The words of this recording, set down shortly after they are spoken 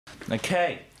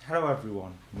Okay, hello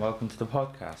everyone, welcome to the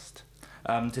podcast.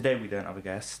 Today we don't have a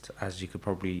guest, as you could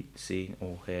probably see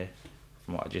or hear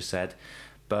from what I just said,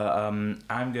 but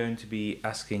I'm going to be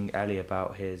asking Ellie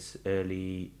about his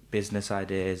early business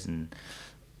ideas and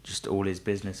just all his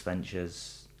business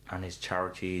ventures and his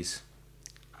charities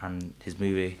and his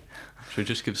movie. Should we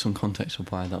just give some context of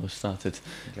why that was started?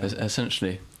 Okay.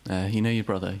 Essentially, you know your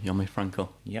brother, Yomi Frankel?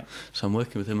 Yep. So I'm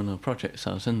working with him on a project,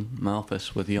 so I was in my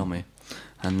office with Yomi,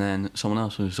 and then someone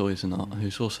else who's also in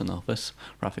the office,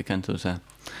 Rafi Kenta, was there.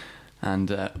 And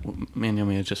me and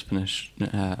Yomi had just finished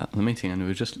the meeting, and we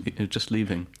were just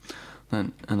leaving.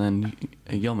 And then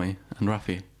Yomi and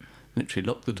Rafi literally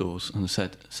locked the doors and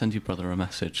said, "Send your brother a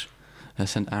message.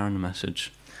 Send Aaron a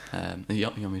message."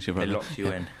 Yomi's your brother. They locked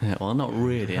you in. Yeah, well, not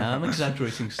really. I'm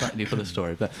exaggerating slightly for the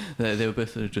story, but they were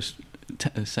both just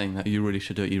saying that you really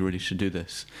should do it. You really should do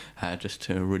this, just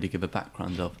to really give a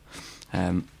background of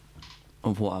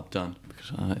what I've done.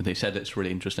 Because they said it's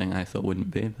really interesting. I thought it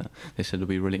wouldn't be, but they said it'll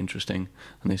be really interesting,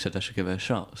 and they said I should give it a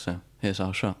shot. So here's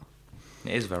our shot.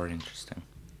 It is very interesting.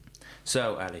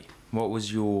 So, Ellie, what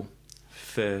was your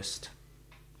first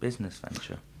business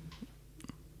venture?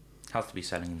 Has to be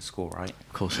selling in school, right?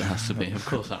 Of course it has to be. Of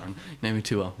course, Aaron. You know me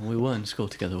too well. We were in school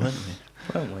together, weren't we?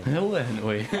 Weren't we? Weren't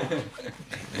we?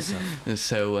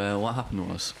 So what happened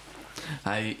was,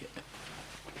 I'm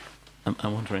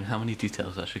wondering how many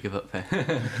details I should give up here.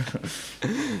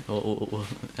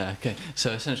 Okay,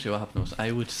 so essentially what happened was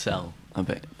I would sell a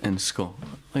bit in school.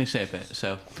 When you say a bit,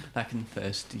 so like in the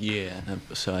first year,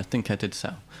 so I think I did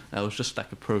sell. It was just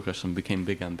like a progress and became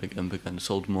bigger and bigger and bigger and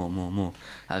sold more and more and more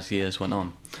as years went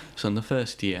on. So in the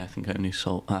first year, I think I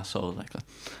sold like a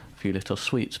few little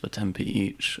sweets for 10p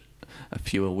each, a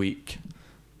few a week,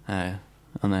 and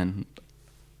then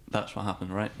that's what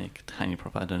happened, right, Nick? Tiny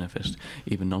profit. I don't know if it's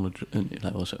even knowledge.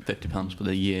 Like, was it £50 for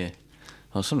the year,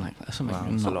 or something like that? Something. Wow,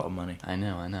 that's a lot of money. I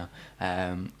know.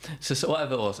 So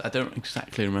whatever it was, I don't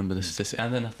exactly remember the statistic.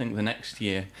 And then I think the next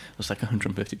year it was like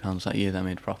 £150 that year that I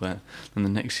made profit. And the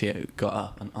next year it got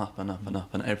up and up and up and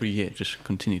up, and every year it just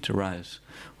continued to rise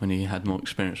when you had more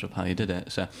experience of how you did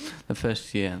it. So the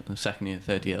first year, the second year,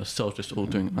 third year, I was still just all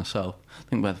doing it myself. I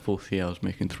think by the fourth year I was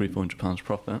making £300-400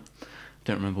 profit.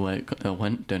 Don't remember where it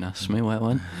went. Don't ask me where it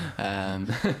went.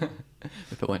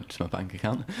 If it went to my bank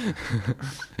account.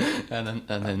 and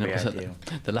then it was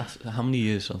the last. How many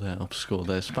years are there of school?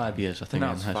 There's 5 years, I think.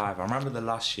 No, it's 5. I remember the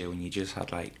last year when you just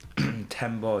had like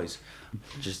 10 boys,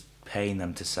 just paying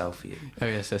them to sell for you. Oh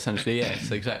yes, essentially yes,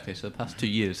 exactly. So the past 2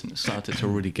 years, and it started to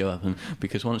really go up, and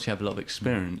because once you have a lot of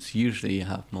experience, usually you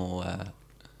have more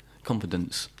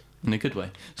confidence. In a good way.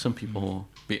 Some people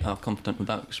are competent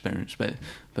without experience, but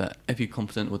if you're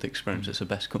competent with experience, it's the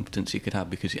best competence you could have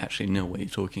because you actually know what you're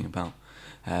talking about.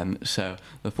 So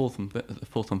the fourth and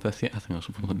fifth year, I think I was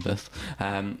the fourth and fifth,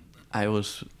 I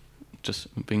was just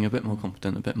being a bit more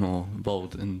confident, a bit more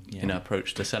bold in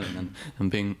approach to selling, and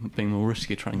being more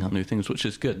risky, trying out new things, which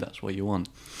is good. That's what you want.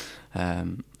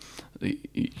 You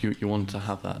want to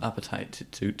have that appetite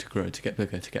to grow, to get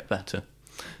bigger, to get better.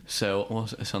 So on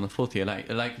the fourth year,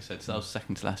 like I said, so that was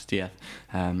second to last year.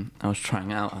 I was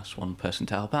trying out, asked one person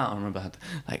to help out. I remember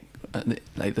I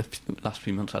had the last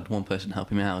few months I had one person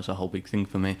helping me out. It was a whole big thing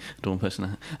for me. I had one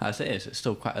person, as it is, it's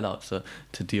still quite a lot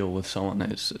to deal with someone.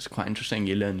 It's quite interesting.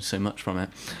 You learn so much from it.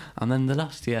 And then the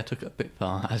last year I took it a bit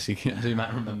far, as you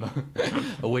might remember,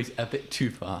 a bit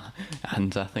too far.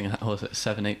 And I think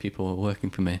 7-8 people were working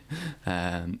for me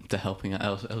to helping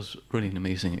out. It was really an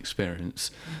amazing experience.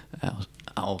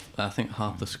 I think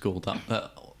half the school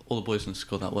all the boys in the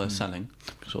school that were selling,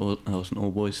 because I was an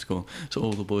all boys school, so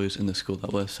all the boys in the school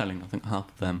that were selling, I think half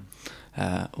of them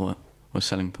were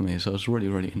selling for me. So it was really,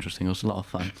 really interesting. It was a lot of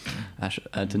fun.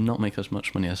 I did not make as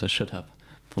much money as I should have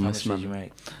from this month. How much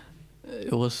did you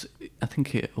make?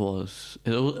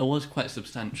 It was quite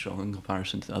substantial in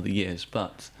comparison to other years,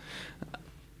 but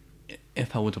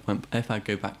if I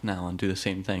go back now and do the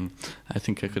same thing, I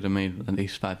think I could have made at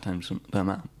least 5 times the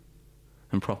amount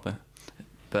in profit.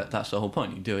 But that's the whole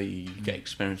point. You do it, you get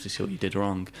experience to see what you did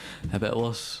wrong. But it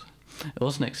was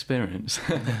an experience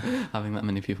having that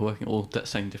many people working, all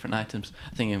selling different items.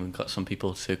 I think even got some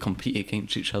people to compete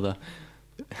against each other.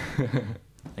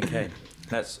 Okay,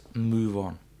 let's move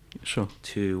on. Sure.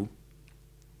 To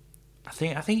I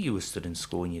think you were stood in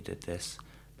school when you did this,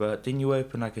 but didn't you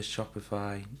open like a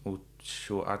Shopify or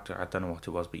I don't know what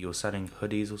it was, but you were selling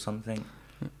hoodies or something?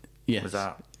 Yes. Was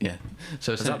that? Yeah.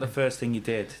 So was that the first thing you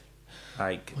did,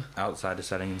 like outside of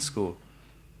selling in school?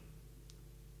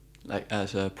 Like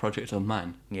as a project of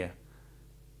mine? Yeah.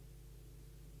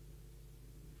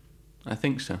 I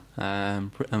think so.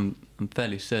 I'm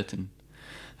fairly certain.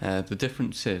 The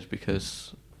difference is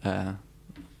because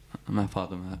my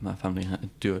father, my family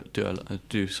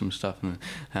do some stuff, and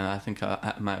I think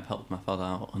I might have helped my father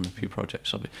out on a few projects.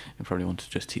 So he probably wanted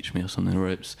to just teach me or something the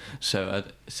ropes. So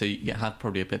you had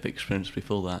probably a bit of experience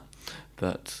before that.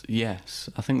 But yes,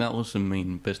 I think that was the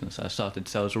main business I started.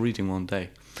 So I was reading one day,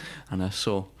 and I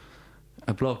saw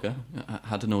a blogger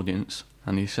had an audience,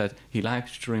 and he said he live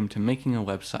streamed him making a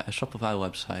website, a Shopify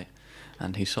website,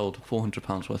 and he sold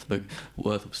 £400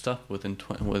 worth of stuff within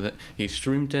with it. He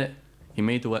streamed it. He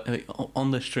made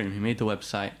on the stream. He made the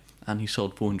website, and he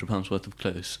sold £400 worth of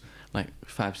clothes, like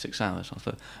 5-6 hours. I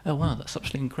thought, oh wow, that's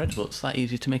absolutely incredible. It's that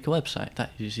easy to make a website.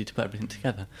 That easy to put everything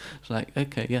together. It's like,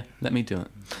 okay, yeah, let me do it.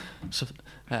 So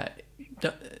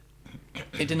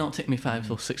it did not take me 5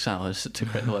 or 6 hours to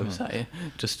create the website.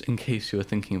 Just in case you were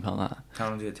thinking about that. How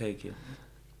long did it take you?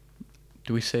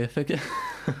 Do we say a figure?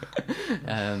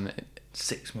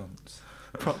 6 months.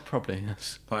 Probably,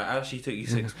 yes. Well, it actually took you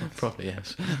 6 months. Probably,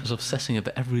 yes. I was obsessing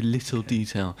about every little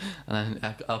detail, and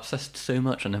I obsessed so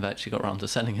much I never actually got around to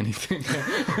selling anything.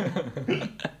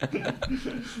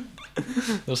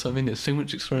 Also, I mean, there's so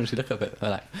much experience. You look at it,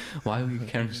 like, why are we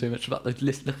caring so much about the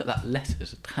list? Look at that letter;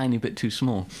 it's a tiny bit too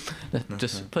small.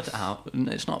 Just put it out.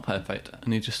 It's not perfect,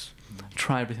 and you just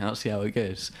try everything out, see how it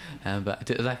goes. But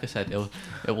like I said,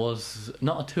 it was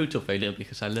not a total failure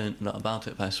because I learned a lot about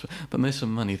it. But most of the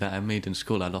money that I made in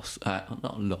school,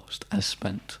 I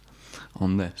spent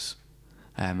on this.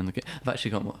 And I've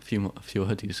actually got a few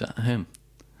hoodies at home.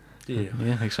 Do you?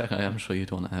 Yeah, exactly. I'm sure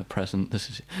you'd want a present. This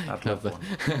is. I'd love one.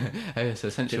 So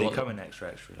essentially, did it come in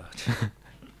extra large?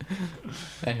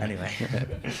 Anyway.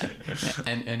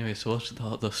 Anyway, so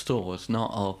the store was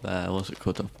not of what's it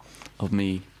called of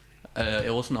me.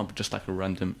 It wasn't just like a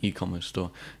random e-commerce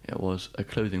store. It was a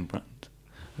clothing brand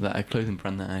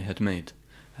that I had made.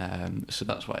 So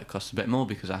that's why it cost a bit more,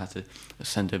 because I had to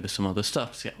send over some other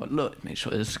stuff to get look, make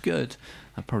sure it's good.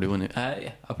 I probably wouldn't.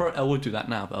 I would do that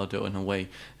now, but I'll do it in a way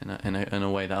that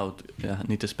I would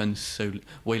need to spend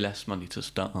way less money to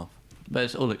start off. But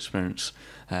it's all experience.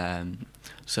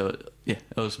 So yeah,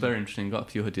 it was very interesting. Got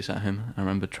a few hoodies at home. I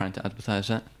remember trying to advertise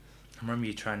that. I remember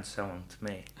you trying to sell them to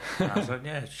me. And I was like,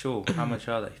 yeah, sure. How much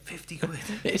are they? 50 quid.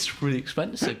 It's really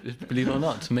expensive, believe it or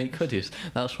not, to make hoodies.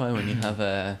 That's why when you have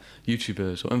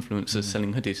YouTubers or influencers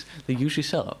selling hoodies, they usually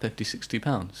sell at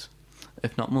 £50-60,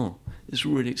 if not more. It's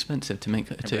really expensive to make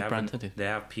a brand hoodie. They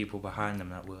have people behind them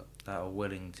that are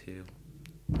willing to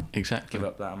give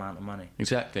up that amount of money.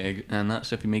 Exactly, and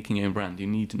that's if you're making your own brand. You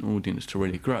need an audience to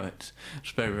really grow it.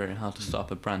 It's very, very hard to start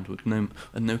up a brand with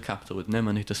no capital, with no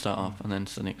money to start off, and then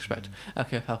suddenly expect,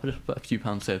 okay, if I put a few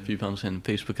pounds there, a few pounds in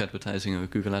Facebook advertising or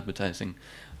Google advertising,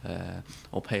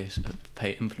 or pay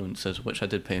influencers, which I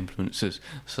did pay influencers,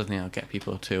 suddenly I'll get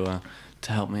people to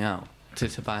help me out,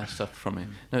 to buy stuff from me.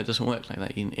 No, it doesn't work like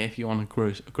that. If you want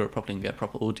to grow properly and get a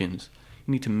proper audience,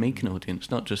 you need to make an audience,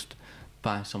 not just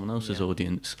by someone else's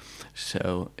audience.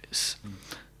 So it's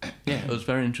it was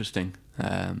very interesting,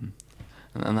 and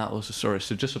that was the story.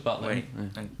 So just about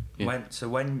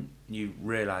when you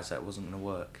realised that it wasn't going to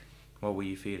work, what were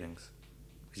your feelings?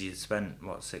 Because you'd spent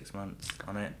 6 months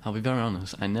on it. I'll be very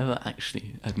honest, I never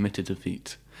actually admitted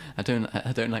defeat. I don't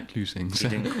like losing. So.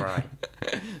 You didn't cry?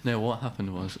 No, what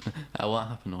happened was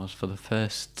for the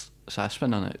first, so I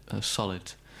spent on it a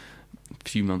solid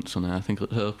few months on it. I think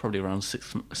it was probably around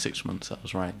 6 months. That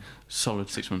was right. Solid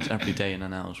 6 months every day in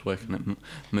and out. I was working it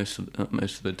most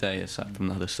of the day, aside from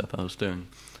the other stuff I was doing.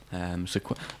 I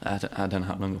don't know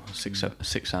how long it was.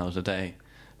 6 hours a day.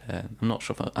 I'm not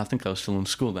sure if I think I was still in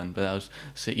school then, but I was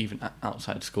even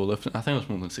outside school. I think it was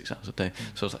more than 6 hours a day.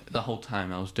 So it was like the whole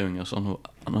time I was doing it was on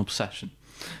an obsession.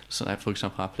 So like, for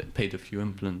example, I paid a few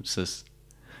influencers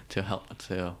to help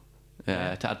to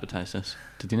advertise this.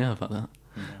 Did you know about that?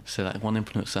 Yeah. So like one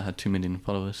influencer had 2 million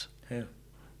followers. Who?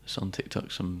 It's on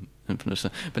TikTok, some influencer.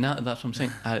 But now that's what I'm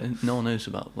saying. No one knows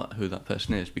about who that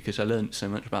person is, because I learned so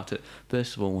much about it.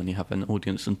 First of all, when you have an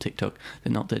audience on TikTok,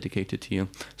 they're not dedicated to you.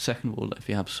 Second of all, if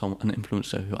you have an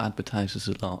influencer who advertises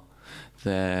a lot,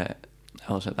 the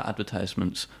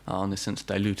advertisements are in a sense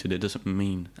diluted. It doesn't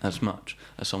mean as much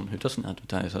as someone who doesn't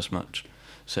advertise as much.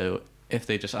 So if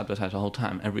they just advertise the whole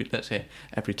time, every 10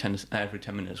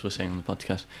 minutes we're saying on the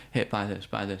podcast, hey, buy this,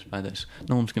 buy this, buy this.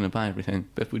 No one's going to buy everything.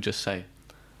 But if we just say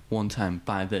one time,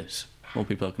 buy this, more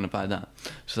people are going to buy that.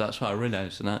 So that's what I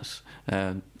realised, and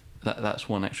that's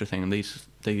one extra thing. And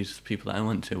these people that I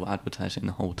went to were advertising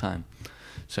the whole time.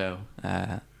 So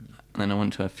and then I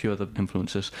went to a few other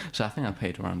influencers. So I think I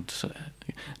paid around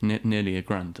nearly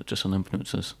 £1,000 just on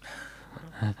influencers.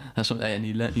 That's what, and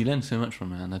you learn so much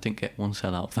from it, and I didn't get one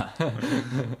sale out of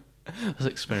that. That's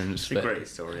experience. It's a great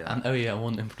story. That. And oh yeah,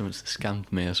 one influencer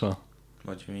scammed me as well.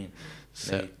 What do you mean?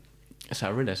 So I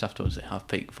realised afterwards they have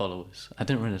fake followers. I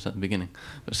didn't realise at the beginning,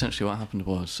 but essentially what happened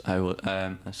was I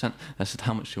said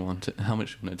how much do you want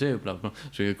to do, blah blah.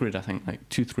 So we agreed, I think like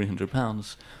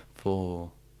 £200-300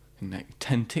 for like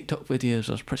 10 TikTok videos.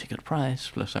 That was a pretty good price.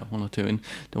 Plus like one or two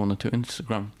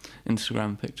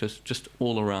Instagram pictures, just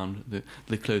all around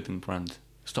the clothing brand.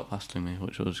 Stop Hassling Me,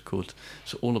 which was called.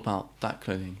 So all about that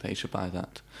clothing, they should buy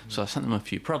that. So I sent them a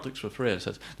few products for free. I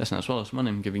said, listen, as well as money,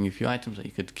 I'm giving you a few items that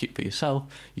you could keep for yourself,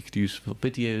 you could use for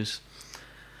videos.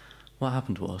 What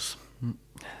happened was,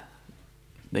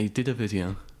 they did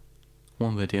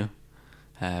one video,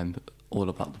 all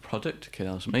about the product. Okay,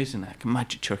 that was amazing, like a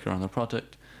magic trick around the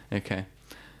product. Okay.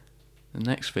 The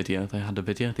next video,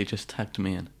 they just tagged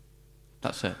me in.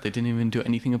 That's it. They didn't even do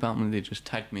anything about me. They just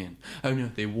tagged me in. Oh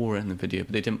no, they wore it in the video,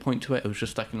 but they didn't point to it. It was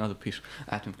just like another piece of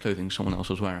item of clothing someone else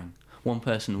was wearing. One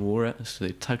person wore it, so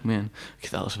they tagged me in. Okay,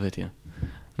 that was a video.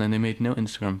 And then they made no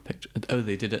Instagram picture. Oh,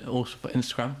 they did it also for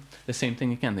Instagram. The same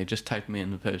thing again. They just tagged me in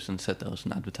the post and said that was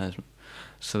an advertisement.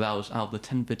 So that was out of the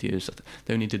 10 videos.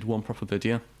 They only did one proper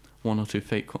video. 1 or 2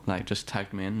 fake, like just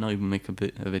tagged me in, not even make a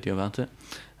video about it.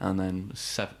 And then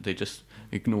they just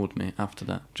ignored me after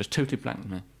that. Just totally blanked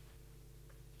me.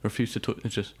 Refused to talk.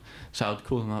 So I'd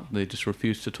call them up. They just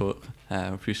refused to talk.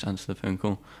 Refused to answer the phone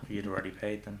call. You'd already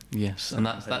paid them. Yes, and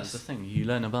that's the thing. You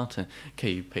learn about it.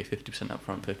 Okay, you pay 50% up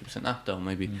front, 50% after, or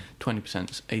maybe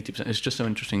 20%, 80%. It's just so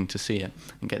interesting to see it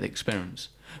and get the experience.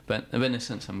 But in a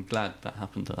sense, I'm glad that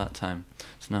happened at that time.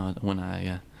 So now when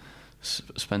I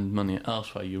spend money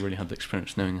elsewhere, you really have the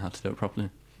experience knowing how to do it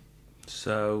properly.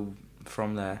 So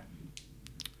from there.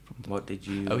 What did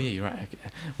you? Oh yeah, you're right. Okay.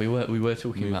 We were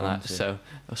talking about that. So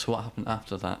what happened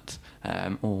after that?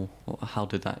 Or how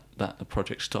did that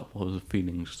project stop? What were the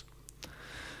feelings?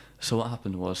 So what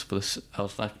happened was I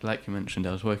was like you mentioned,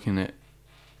 I was working it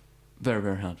very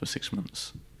very hard for 6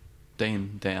 months, day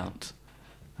in day out,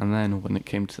 and then when it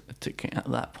came to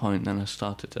at that point, then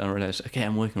I realised, okay,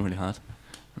 I'm working really hard.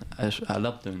 I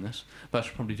love doing this, but I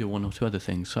should probably do 1 or 2 other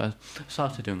things. So I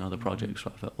started doing other projects,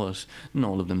 whatever it was. Not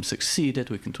all of them succeeded.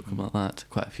 We can talk about that.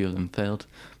 Quite a few of them failed.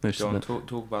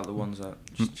 Talk about the ones that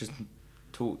just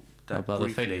talk that about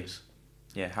briefly. The failures.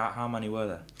 Yeah, how many were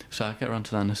there? So I'll get around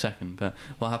to that in a second. But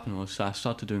what happened was, I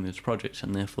started doing these projects,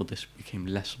 and therefore this became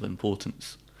less of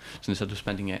importance. So instead of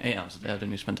spending 8 hours a day, I'd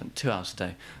only spend 2 hours a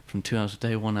day. From 2 hours a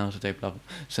day, 1 hour a day, blah blah.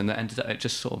 So that ended up, it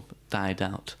just sort of died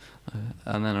out.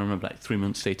 And then I remember, like 3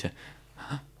 months later,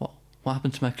 what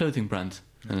happened to my clothing brand?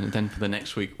 And then for the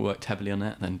next week, worked heavily on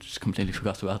it, and then just completely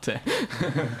forgot about it.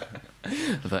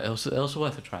 But it was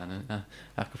worth a try, and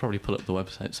I could probably pull up the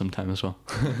website sometime as well.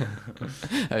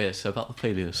 Oh yeah, so about the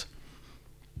failures.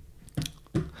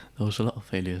 There was a lot of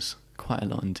failures, quite a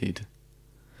lot indeed.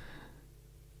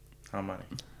 How many?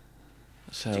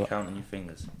 So do you count on your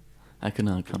fingers? I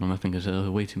cannot count on my fingers. There are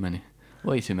way too many.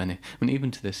 Way too many. I mean, even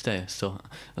to this day, I still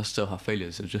have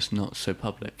failures. They're just not so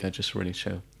public. I just really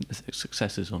show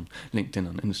successes on LinkedIn,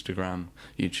 on Instagram,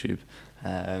 YouTube.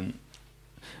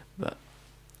 But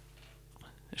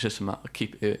it's just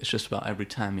about every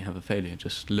time you have a failure,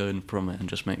 just learn from it and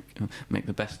just make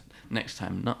the best next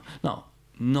time. Not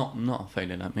a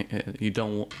failure. Like you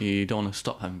don't want to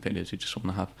stop having failures. You just want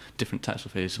to have different types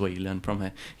of failures where you learn from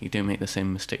it. You don't make the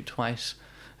same mistake twice.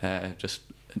 Just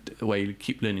where you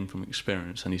keep learning from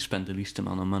experience, and you spend the least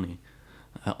amount of money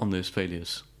on those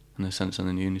failures, in a sense, and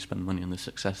then you only spend money on the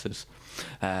successes.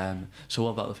 So what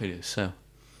about the failures? So,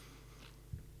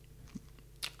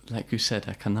 like you said,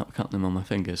 I cannot count them on my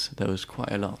fingers. There was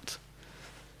quite a lot.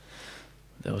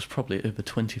 There was probably over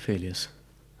 20 failures.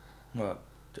 What?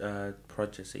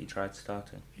 Projects that you tried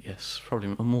starting? Yes, probably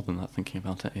more than that, thinking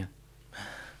about it, yeah.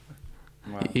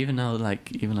 Wow. Even now, I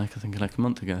think like a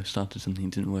month ago, I started something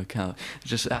that didn't work out. It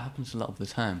happens a lot of the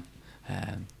time.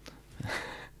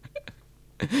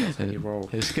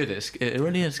 It's good. It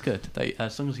really is good.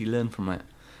 As long as you learn from it.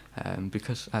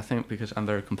 Because I'm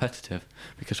very competitive.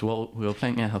 Because we were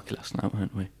playing air hockey last night,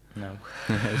 weren't we? No.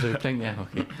 So we were playing air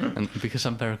hockey, and because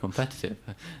I'm very competitive,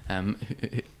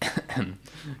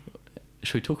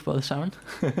 should we talk about the siren?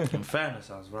 In fairness,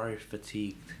 I was very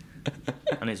fatigued.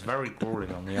 And it's very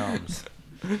grueling on the arms.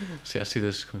 See, I see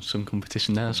there's some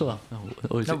competition there as well.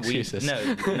 Always excuses. No.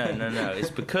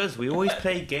 It's because we always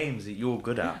play games that you're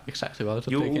good at. Exactly. Well,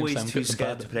 you're always too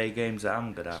scared to play games that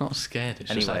I'm good at. It's not scared.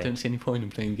 It's just I don't see any point in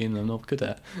playing a game that I'm not good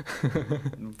at.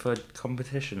 For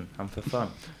competition and for fun.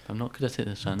 If I'm not good at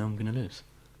it, so I know I'm going to lose.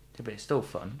 Yeah, but it's still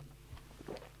fun.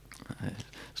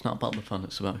 It's not about the fun.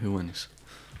 It's about who wins.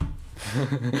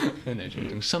 No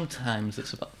joking. Sometimes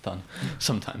it's about fun.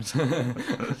 Sometimes.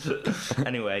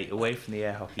 Anyway, away from the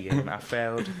air hockey game, I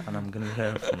failed and I'm going to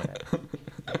learn from it.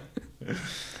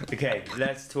 Okay,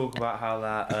 let's talk about how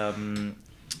that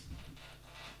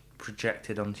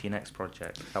projected onto your next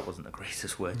project. That wasn't the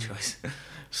greatest word choice.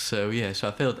 So I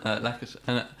failed.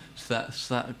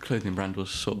 So that clothing brand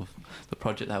was sort of the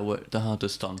project that I worked the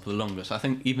hardest on for the longest. I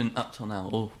think even up till now,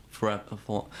 or forever, I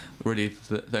thought really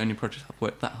the only project I've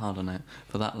worked that hard on it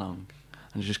for that long,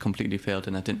 and it just completely failed.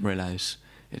 And I didn't realise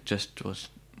it just was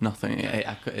nothing.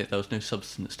 There was no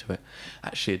substance to it.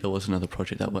 Actually, there was another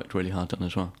project that I worked really hard on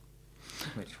as well.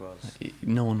 Which was?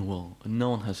 No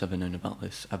one has ever known about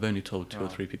this. I've only told two or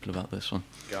three people about this one.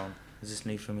 Go on. Is this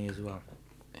new for me as well?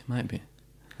 It might be.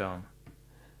 Go on.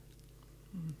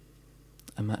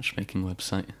 A matchmaking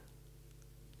website.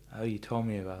 Oh, you told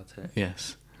me about it.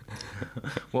 Yes.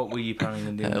 What were you planning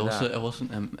on doing with that? It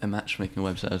wasn't a matchmaking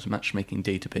website, it was a matchmaking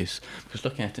database. Because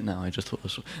looking at it now, I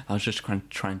was just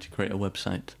trying to create a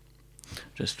website.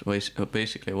 Just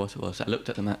basically what it was. I looked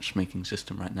at the matchmaking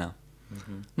system right now.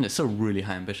 Mm-hmm. And it's still really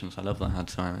high ambitions. I love that I had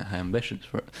so high ambitions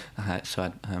for it. I had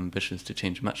ambitions to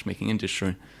change the matchmaking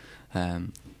industry.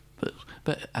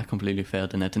 But I completely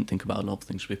failed, and I didn't think about a lot of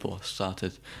things before I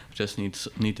started. I just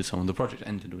needed someone. The project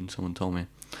ended when someone told me,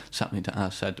 sat me down. I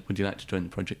said, "Would you like to join the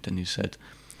project?" And he said,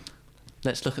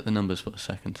 "Let's look at the numbers for a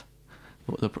second.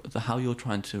 How you're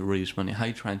trying to raise money, how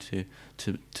you're trying to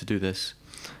do this.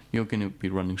 You're going to be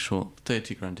running short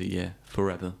 30 grand a year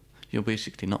forever. You're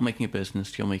basically not making a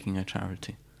business. You're making a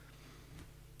charity."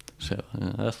 So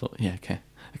I thought, yeah, okay.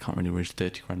 I can't really raise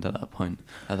 30 grand at that point,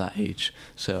 at that age.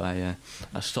 So I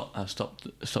stopped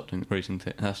raising.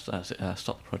 I stopped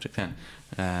the project then.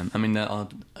 I mean,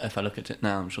 if I look at it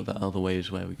now, I'm sure there are other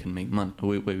ways where we can make money,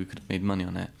 where we could have made money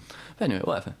on it. But anyway,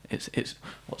 whatever. It's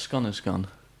what's gone is gone.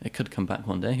 It could come back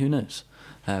one day. Who knows?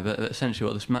 But essentially,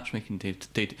 what this matchmaking did,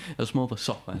 it was more of a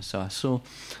software. So I saw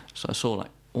like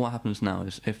what happens now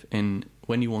is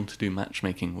when you want to do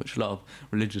matchmaking, which a lot of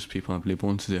religious people I believe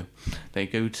want to do, they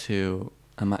go to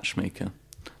a matchmaker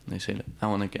and they say, "Look, I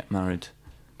want to get married.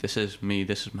 This is me.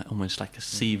 This is almost like a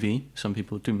CV. Some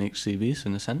people do make CVs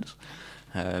in a sense.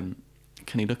 Can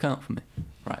you look out for me?"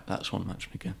 Right, that's one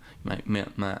matchmaker.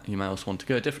 You might also want to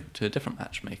go to a different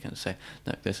matchmaker and say,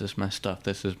 "Look, this is my stuff.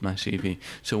 This is my CV."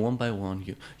 So one by one,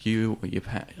 you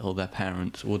or their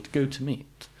parents would go to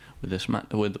meet with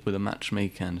with a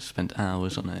matchmaker and spend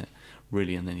hours on it.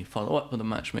 Really, and then you follow up with a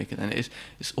matchmaker, and it's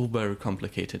all very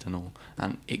complicated and all.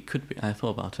 And it could be. I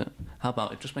thought about it. How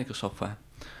about it? Just make a software.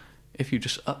 If you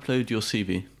just upload your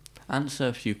CV, answer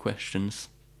a few questions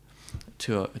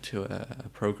to a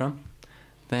program,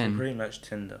 then so pretty much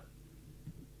Tinder.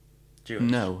 Jewish.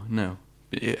 No.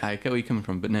 I get where you're coming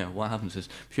from, but no. What happens is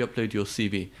if you upload your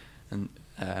CV, and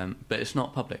but it's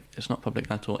not public. It's not public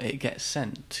at all. It gets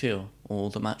sent to all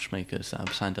the matchmakers that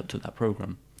have signed up to that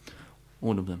program,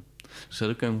 all of them. So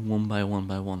they're going one by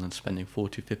one and spending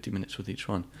 40, 50 minutes with each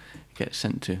one. It gets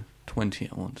sent to 20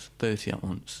 at once, 30 at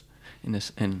once.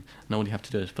 And all you have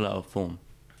to do is fill out a form,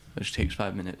 which takes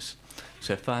 5 minutes.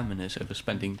 So 5 minutes over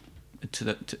spending,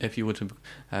 if you would have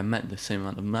met the same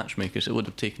amount of matchmakers, it would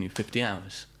have taken you 50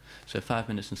 hours. So 5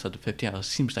 minutes instead of 50 hours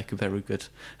seems like a very good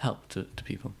help to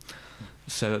people.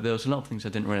 So there was a lot of things I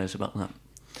didn't realise about that.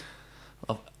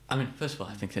 I mean, first of all,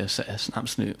 I think it's an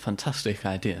absolute fantastic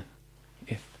idea.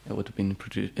 If it would have been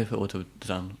produced, if it would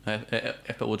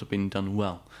have been done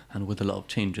well and with a lot of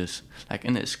changes, like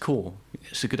in its core,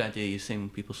 it's a good idea. You're saving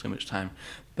people so much time,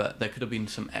 but there could have been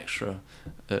some extra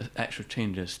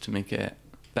changes to make it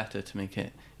better, to make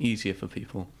it easier for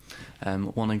people.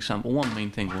 One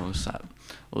main thing was that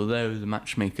although the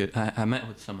matchmaker, I met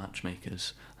with some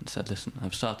matchmakers and said, "Listen,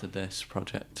 I've started this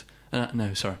project."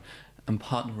 I'm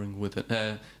partnering with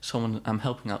someone. I'm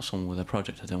helping out someone with a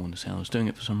project. I don't want to say I was doing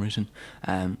it for some reason.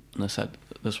 And I said,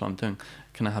 "This is what I'm doing.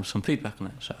 Can I have some feedback on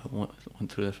it?" So I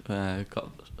went through,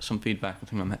 got some feedback. I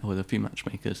think I met with a few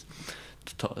matchmakers.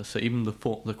 So even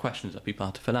the questions that people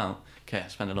had to fill out. Okay, I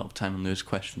spent a lot of time on those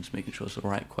questions, making sure it's the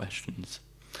right questions.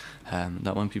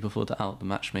 That when people filled it out, the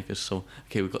matchmakers saw,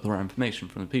 okay, we've got the right information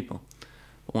from the people.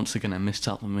 But once again, I missed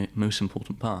out the most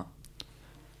important part.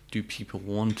 Do people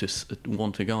want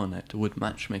to go on it? Would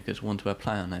matchmakers want to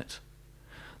apply on it?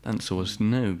 The answer was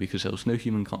no, because there was no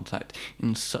human contact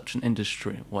in such an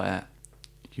industry where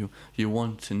you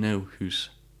want to know who's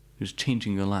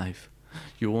changing your life.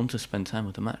 You want to spend time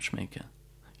with a matchmaker.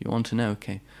 You want to know,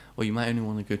 okay, or you might only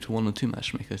want to go to one or two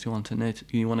matchmakers. You want to go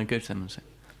to them and say,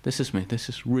 "This is me. This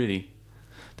is really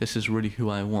who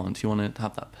I want." You want to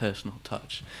have that personal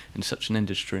touch in such an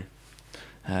industry.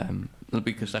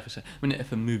 Because, like I said, I mean,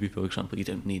 if a movie, for example, you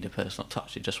don't need a personal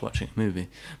touch, you're just watching a movie.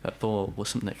 But for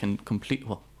something that can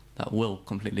that will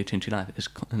completely change your life,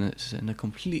 it's in a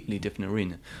completely different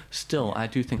arena. Still, I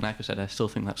do think, like I said, I still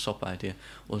think that software idea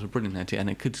was a brilliant idea, and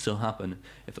it could still happen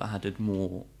if it added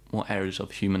more areas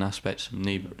of human aspects and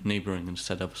neighbouring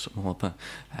instead of some more of a,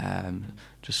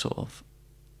 just sort of.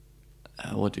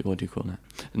 What do you call it?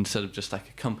 Instead of just like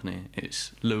a company,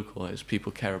 it's local, it's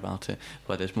people care about it,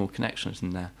 where there's more connections in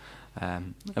there.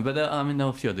 But there are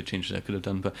a few other changes I could have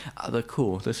done, but at the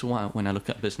core, this is why when I look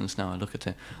at business now, I look at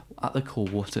it, at the core,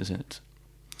 what is it?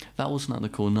 That wasn't at the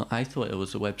core. No, I thought it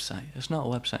was a website. It's not a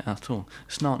website at all.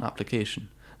 It's not an application,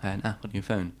 an app on your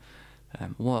phone.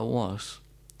 What it was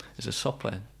is a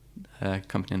software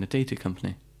company and a data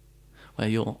company, where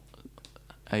you're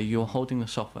holding the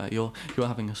software, you're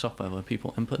having a software where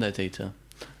people input their data,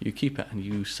 you keep it, and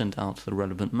you send it out to the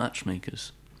relevant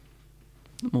matchmakers.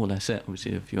 More or less it,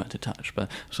 obviously, if you had to touch.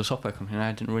 But it's a software company, and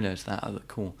I didn't realise that at the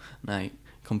core. And I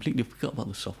completely forgot about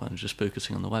the software and was just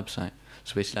focusing on the website.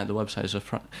 So basically, like, the website is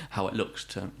how it looks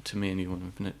to me and you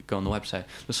when we go on the website.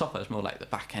 The software is more like the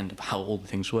back end of how all the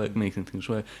things work, making things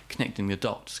work, connecting the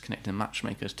dots, connecting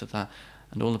matchmakers to that,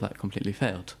 and all of that completely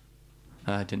failed.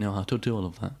 I didn't know how to do all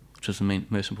of that, which was the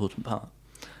most important part.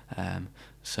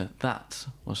 So that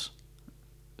was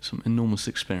some enormous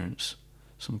experience,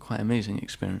 some quite amazing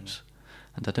experience.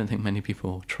 And I don't think many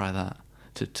people try that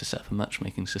to set up a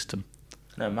matchmaking system.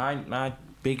 No, my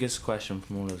biggest question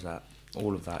from all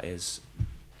of that is,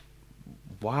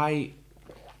 why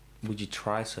would you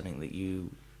try something that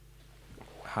you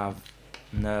have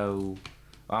no...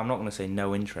 Well, I'm not going to say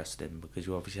no interest in, because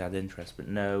you obviously had interest, but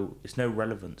it's no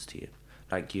relevance to you.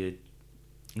 Like, you're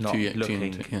not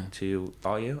looking to...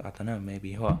 Are you? I don't know, maybe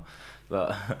you are.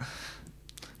 But...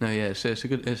 No, yeah, so it's a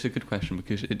good question,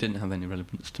 because it didn't have any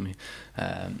relevance to me.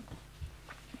 I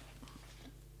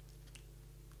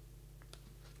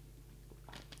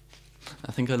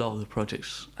think a lot of the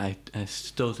projects I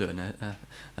still do,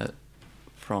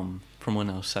 from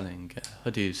when I was selling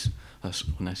hoodies.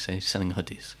 When I say selling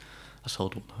hoodies, I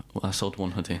sold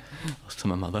one hoodie. I was to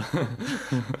my mother.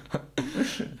 You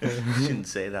shouldn't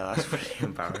say that. That's pretty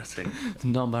embarrassing.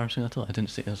 Not embarrassing at all. I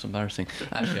didn't say it was embarrassing.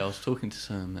 Actually, I was talking to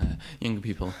some younger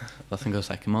people. I think it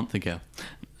was like a month ago,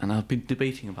 and I've been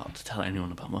debating about to tell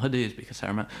anyone about my hoodies, because I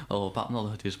remember, about not the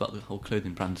hoodies, about the whole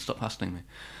clothing brand. Stop asking me.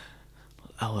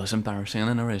 Oh, it was embarrassing. And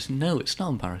then I realised, no, it's not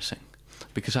embarrassing.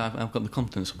 Because I've got the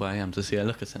confidence of where I am to see, I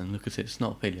look at it and look at it, it's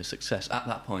not a failure, success. At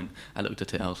that point, I looked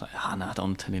at it, I was like, no, I don't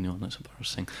want to tell anyone, that's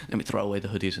embarrassing. Let me throw away the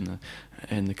hoodies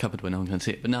in the cupboard when no one can see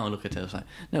it. But now I look at it, I was like,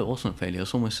 no, it wasn't a failure, it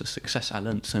was almost a success. I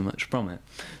learnt so much from it.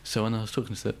 So when I was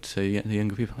talking to the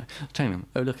younger people, I was telling them,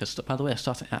 oh, look, by the way, I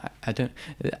started, I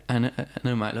know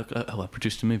it might look, I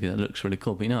produced a movie that looks really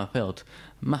cool, but I failed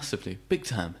massively, big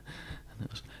time. And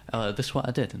it was, this is what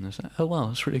I did. And I was like, oh, wow,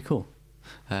 that's really cool.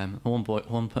 One boy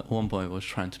was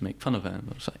trying to make fun of it. And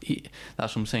I was like,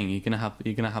 that's what I'm saying. You're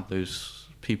gonna have those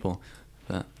people,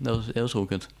 but it was all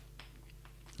good.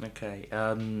 Okay.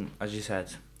 As you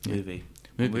said, movie.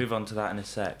 We'll move on to that in a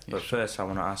sec. But first, I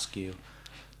want to ask you,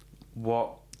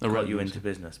 what got you into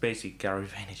business? Basically, Gary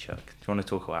Vaynerchuk. Do you want to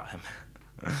talk about him?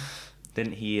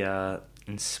 Didn't he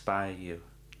inspire you?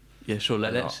 Yeah, sure.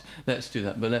 Let's do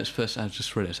that. But let's first. I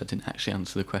just realised I didn't actually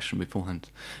answer the question beforehand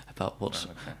about what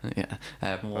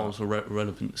was the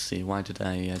relevancy. Why did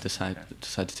I decide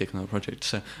to take on that project?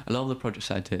 So a lot of the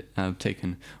projects I've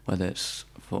taken, whether it's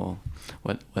that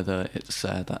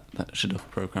Shidduch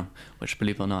program, which,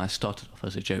 believe it or not, I started off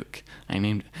as a joke.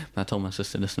 I told my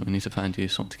sister, listen, we need to find you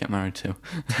someone to get married to.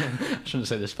 I shouldn't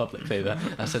say this publicly, but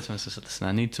I said to my sister, listen,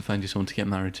 I need to find you someone to get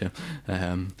married to.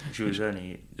 She was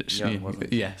only young,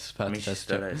 wasn't she? Yes, but I mean, she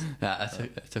still is. Yeah, I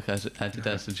did that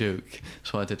as a joke.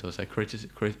 So what I did was I created a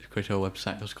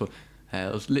website. It was called...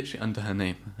 it was literally under her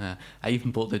name. I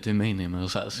even bought the domain name. I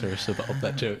was that serious about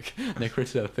that joke. And I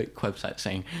created a fake website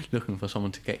saying, looking for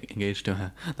someone to get engaged to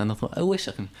her. Then I thought, oh, wait a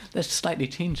second, let's slightly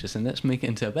change this and let's make it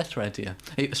into a better idea.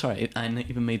 I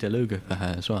even made a logo for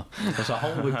her as well. It was a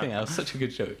whole big thing. It was such a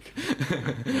good joke.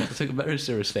 I took it very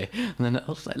seriously. And then I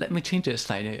was like, let me change it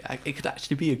slightly. It could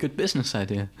actually be a good business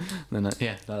idea. And then,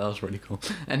 that was really cool.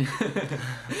 And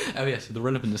so the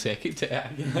relevancy. I keep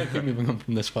moving on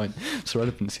from this point. So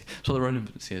relevancy. So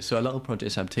relevancy is. So a lot of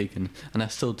projects I've taken, and I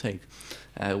still take,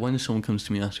 when someone comes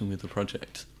to me asking me the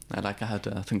project, like I had,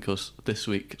 I think it was this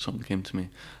week, someone came to me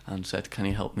and said, can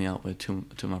you help me out with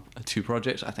two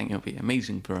projects? I think it would be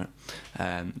amazing for it.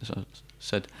 So I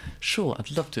said, sure, I'd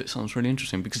love to. It sounds really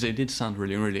interesting, because they did sound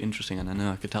really, really interesting, and I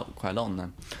know I could help quite a lot on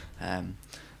them.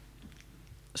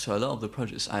 So a lot of the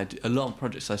projects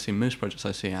most projects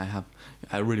I see, I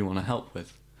really want to help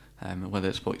with. Whether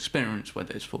it's for experience,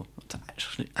 whether it's for to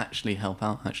actually help,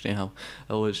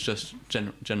 or it's just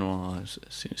general.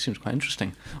 It seems quite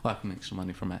interesting. Well, I can make some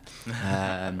money from it.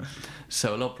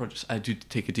 So a lot of projects I do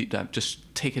take a deep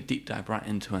dive right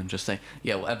into it and just say,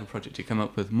 yeah, whatever project you come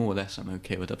up with, more or less, I'm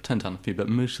okay with. I've turned down a few, but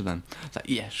most of them, it's like,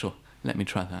 yeah, sure, let me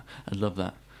try that. I love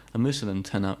that, and most of them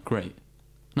turn out great.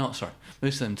 No, sorry,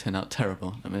 most of them turn out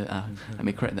terrible. Let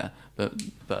me correct that.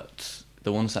 But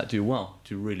the ones that do well,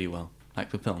 do really well.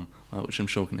 Like the film, which I'm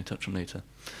sure we're going to touch on later.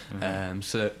 Mm-hmm.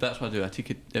 So that's what I do. I take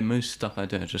it. Most stuff I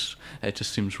do, it just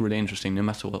seems really interesting, no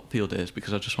matter what field it is,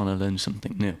 because I just want to learn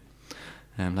something new.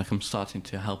 Like I'm starting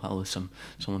to help out with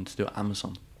someone to do at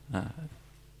Amazon.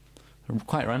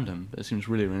 Quite random, but it seems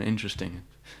really, really interesting.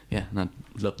 Yeah, and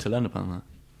I'd love to learn about that.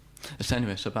 So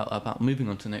anyway, so about moving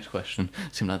on to the next question.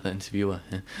 Seem like the interviewer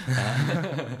here.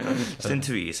 Just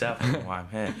interview yourself. That's why I'm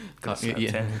here.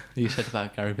 You said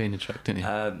about Gary Vaynerchuk, didn't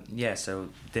you? Yeah. So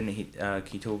didn't he? Can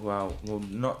you talk about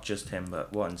not just him,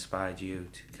 but what inspired you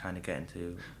to kind of get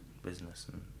into business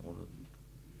and all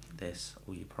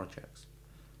your projects?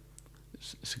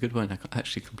 It's a good one. I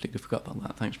actually completely forgot about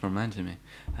that. Thanks for reminding me,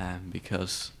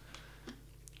 because.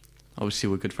 Obviously,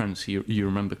 we're good friends, so you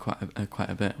remember quite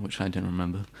a bit, which I don't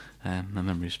remember. My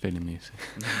memory's failing me. So.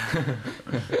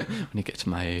 When you get to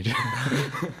my age.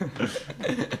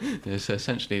 So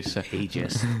essentially,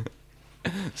 ages.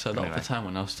 So a lot of the time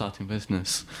when I was starting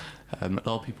business, a lot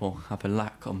of people have a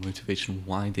lack of motivation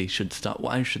why they should start.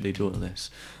 Why should they do all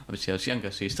this? Obviously, I was younger,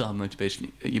 so you still have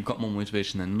motivation. You've got more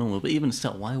motivation than normal. But even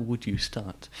still, why would you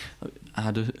start? I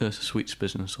had a sweets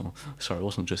business, it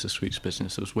wasn't just a sweets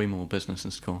business. There was way more business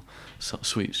in school. So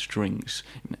sweets, drinks,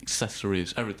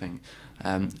 accessories, everything.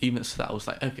 Even so, that I was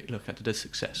like, okay, look, I did a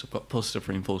success. I've got positive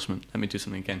reinforcement. Let me do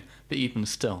something again. But even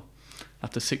still.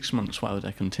 After 6 months, why would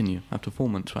I continue? After 4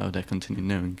 months, why would I continue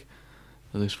knowing?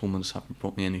 Those 4 months haven't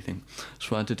brought me anything. So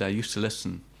what I did, I used to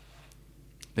listen.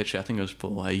 Literally, I think it was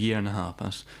for a year and a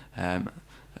half.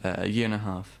 A year and a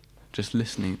half, just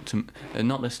listening to,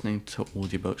 not listening to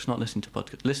audiobooks, not listening to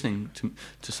podcasts, listening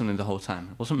to something the whole time.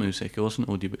 It wasn't music, it wasn't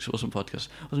audiobooks, it wasn't podcasts,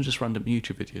 it wasn't just random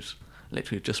YouTube videos.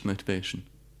 Literally, just motivation.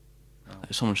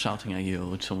 Like someone shouting at you,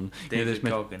 or someone. David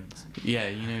Goggins.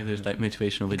 Yeah, there's like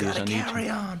motivational videos on YouTube. Carry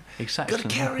on. Exactly. Gotta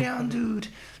carry on, dude.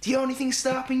 The only thing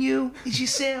stopping you is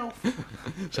yourself.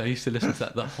 So I used to listen to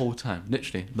that the whole time,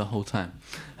 literally the whole time.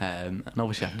 And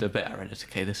obviously after a bit, I realised,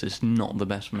 okay, this is not the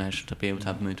best measure to be able to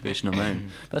have motivation on my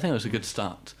own. But I think it was a good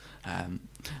start. That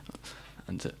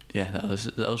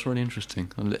was really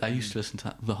interesting. I used to listen to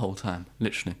that the whole time,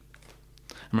 literally.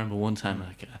 I remember one time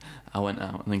I went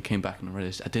out and then came back and I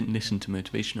realised I didn't listen to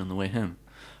motivation on the way home.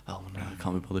 Oh no, I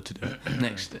can't be bothered to do it.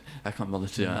 Next, I can't bother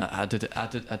to do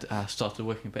it. I started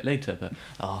working a bit later, but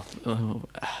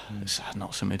it's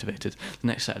not so motivated. The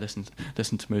next day I listened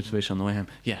to motivation on the way home.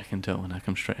 Yeah, I can do it when I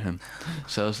come straight home.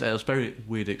 So it was very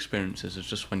weird experiences. It's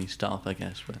just when you start off, I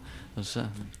guess. But it was,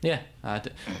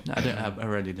 I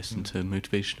rarely listen to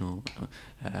motivational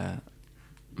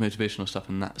stuff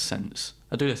in that sense.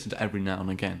 I do listen to every now and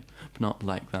again, but not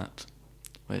like that,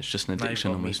 where it's just an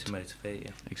addiction almost. To motivate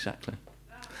you. Exactly.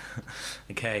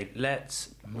 Okay, let's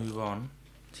move on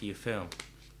to your film.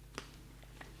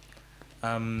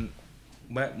 When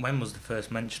was the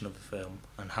first mention of the film,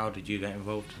 and how did you get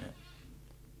involved in it?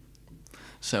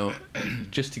 So,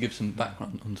 just to give some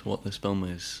background onto what this film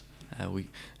is, a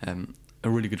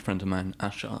really good friend of mine,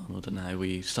 Asher Arnold, and I,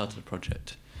 we started a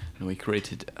project. And we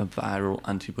created a viral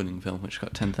anti-bullying film which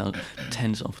got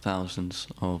tens of thousands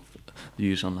of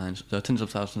views online. So tens of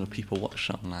thousands of people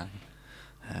watched it online.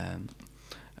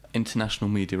 International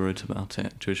media wrote about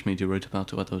it. Jewish media wrote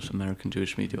about it. Whether it was American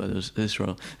Jewish media, whether it was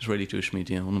Israeli Jewish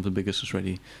media, one of the biggest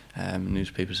Israeli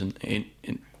newspapers in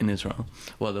Israel.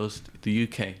 Well, there was the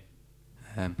UK.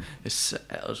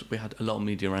 We had a lot of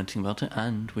media ranting about it,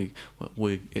 and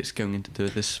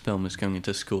this film is going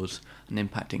into schools and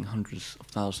impacting hundreds of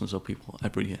thousands of people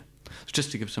every year. So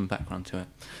just to give some background to it.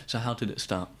 So how did it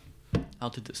start?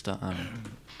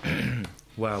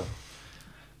 Well,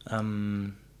 I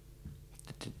don't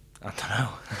know.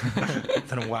 I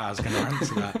don't know why I was going to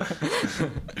answer that. So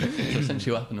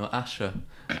essentially what happened was Asher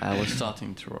was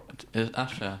starting to...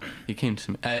 Asher, he came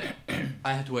to me...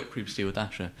 I had worked previously with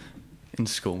Asher in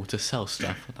school to sell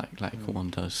stuff like one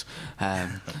does.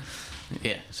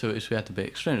 So we had a big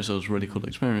experience. It was a really cool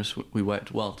experience. We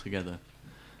worked well together.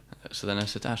 So then I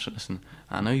said to Asher, listen,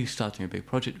 I know you're starting a big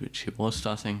project, which he was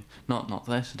starting, not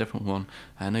this, a different one.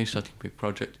 I know you're starting a big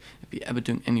project. If you're ever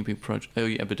doing any big project, or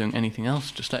you're ever doing anything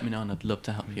else, just let me know and I'd love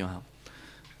to help you out.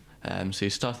 So he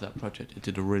started that project. It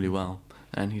did really well,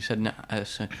 and he said,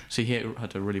 so he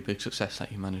had a really big success that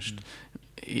he managed.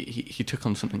 He took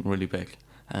on something really big.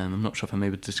 I'm not sure if I'm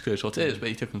able to disclose what it is, but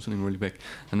he took on something really big.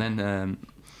 And then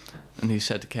and he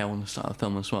said, okay, I want to start a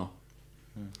film as well.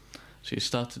 So he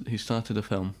started a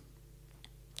film.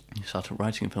 He started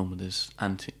writing a film with his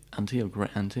auntie, a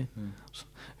great auntie,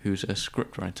 who's a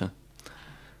script writer.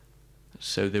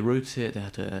 So they wrote it. They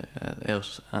had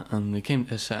and they came.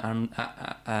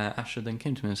 Asher then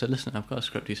came to me and said, "Listen, I've got a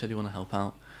script. You said you want to help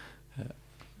out.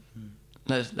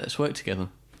 Let's work together."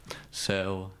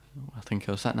 So I think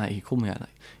it was that night he called me at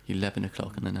 11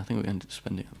 o'clock, and then I think we ended up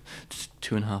spending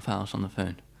 2.5 hours on the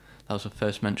phone. That was the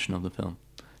first mention of the film.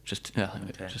 Just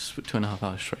 2.5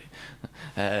 hours straight.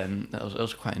 That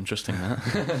was quite interesting. That.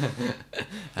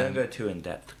 Don't go too in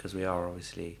depth, because we are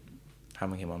obviously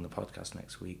having him on the podcast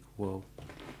next week.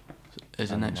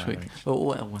 Is it next week?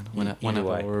 Well, whenever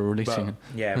we're releasing it.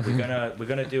 Yeah, we're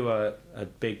gonna do a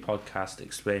big podcast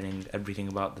explaining everything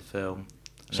about the film.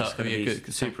 So it's going to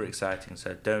be super exciting.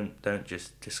 So don't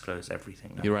just disclose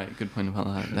everything. No. You're right. Good point about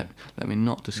that. Let me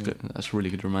not disclose. That's a really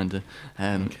good reminder.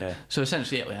 Okay. So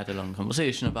essentially, we had a long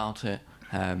conversation about it,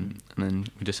 and then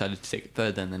we decided to take it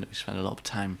further. And then we spent a lot of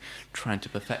time trying to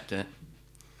perfect it,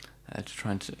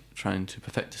 trying to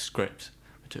perfect the script.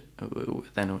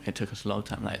 Then it took us a long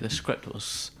time. Like the script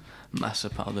was a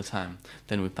massive part of the time.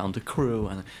 Then we found the crew,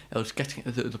 and it was getting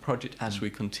the project as we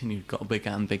continued got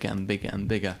bigger and bigger and bigger and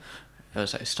bigger.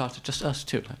 It started just us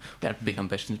two. We had big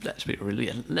ambitions. Let's be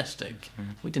realistic.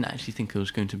 We didn't actually think it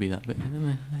was going to be that big.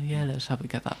 Yeah, let's have it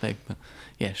get that big. But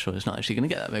yeah, sure, it's not actually going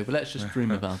to get that big. But let's just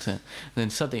dream about it. And then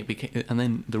suddenly it became, and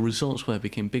then the results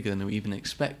became bigger than we even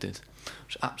expected.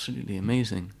 Which was absolutely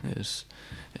amazing. It's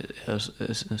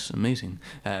amazing.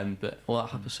 But what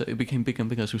happened? So it became bigger and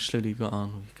bigger as we slowly got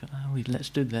on. Let's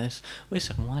do this. Wait a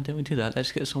second, why don't we do that?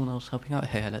 Let's get someone else helping out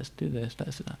here. Let's do this.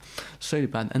 Let's do that. Slowly,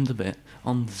 by the end of it,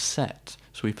 on the set.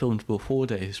 So we filmed for 4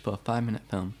 days for a 5-minute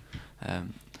film.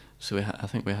 So I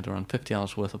think we had around 50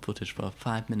 hours worth of footage for a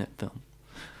 5-minute film.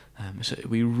 So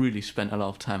we really spent a lot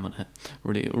of time on it.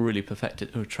 Really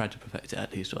perfected, or tried to perfect it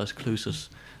at least, or as close as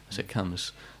it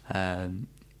comes. It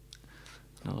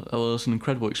was an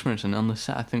incredible experience, and on the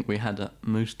set I think we had at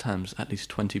most times at least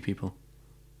 20 people.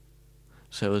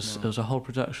 So it was a whole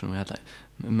production. We had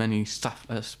many staff,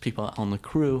 people on the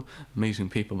crew, amazing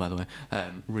people by the way.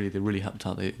 They really helped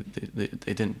out. They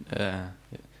didn't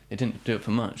do it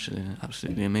for much. They're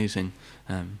absolutely amazing.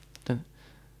 I don't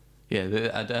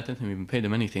think we even paid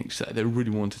them anything. So they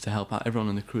really wanted to help out. Everyone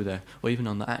on the crew there, or even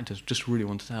on the actors, just really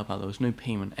wanted to help out. There was no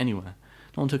payment anywhere.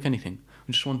 No one took anything.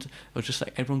 It was just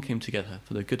like everyone came together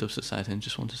for the good of society and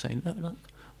just wanted to say, look, we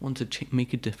want to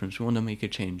make a difference. We want to make a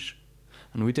change.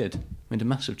 And we did. We made a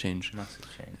massive change.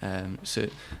 So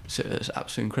it was an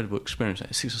absolutely incredible experience.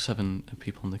 6 or 7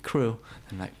 people on the crew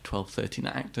and 12, 13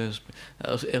 actors. It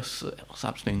was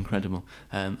absolutely incredible.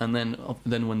 And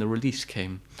then when the release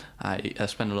came, I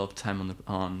spent a lot of time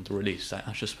on the release.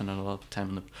 Asher spent a lot of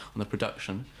time on the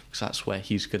production, because that's where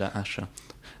he's good at. Asher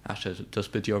does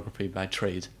videography by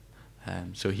trade.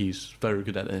 So he's very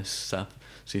good at this stuff.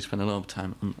 So he spent a lot of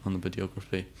time on the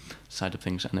videography side of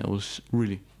things, and it was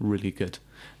really, really good.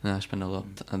 And then I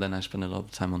spent a lot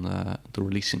of time on the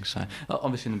releasing side.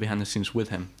 Obviously in the behind the scenes with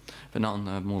him, but not on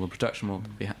the production,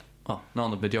 not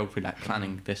on the videography,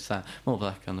 planning this, that,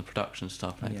 more on the production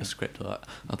stuff, the script or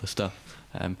other stuff,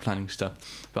 planning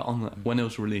stuff. But when it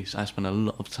was released, I spent a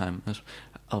lot of time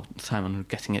on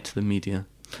getting it to the media,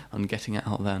 on getting it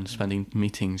out there and spending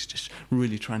meetings, just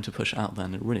really trying to push it out there,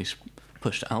 and it really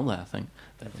pushed it out there, I think.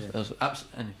 That was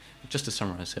absolutely, just to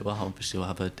summarise it, obviously we'll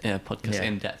have a podcast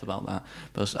in depth about that,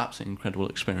 but it was an absolutely incredible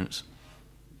experience.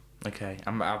 Okay,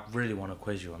 I really want to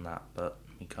quiz you on that, but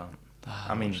we can't.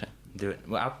 Do it.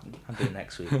 Well, I'll do it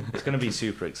next week. It's going to be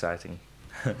super exciting.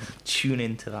 Tune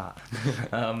into that.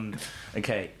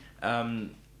 Okay,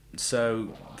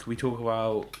 so can we talk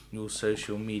about your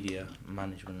social media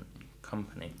management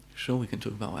company? Sure, we can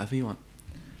talk about whatever you want.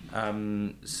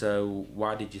 So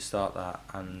why did you start that,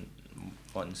 and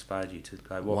what inspired you to,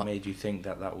 what made you think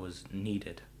that was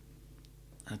needed?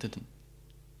 I didn't.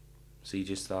 So you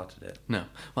just started it? No.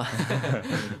 What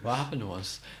happened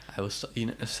was,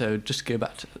 so just to go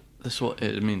back to, this is what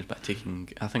it means by taking,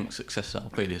 I think, success out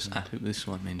of failures. I hope this is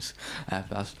what it means.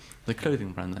 As the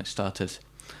clothing brand that I started,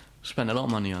 spent a lot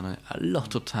of money on it, a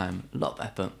lot of time, a lot of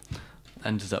effort,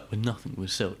 ended up with nothing, with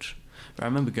zilch. But I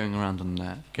remember going around, and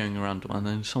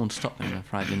then someone stopped me on a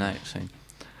Friday night saying,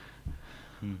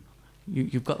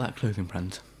 "You've got that clothing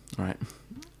brand, right?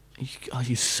 Are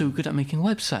you so good at making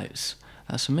websites?"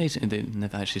 that's amazing. They've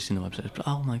never actually seen the website, but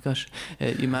oh my gosh,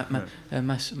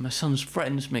 my son's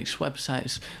friends makes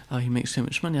websites. Oh, he makes so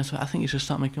much money. I thought, I think you should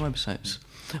start making websites.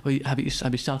 Or have you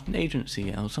started an agency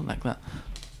yet, or something like that?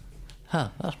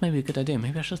 That's maybe a good idea.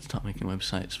 Maybe I should start making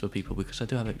websites for people because I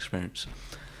do have experience.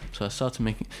 So I started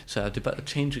making. So I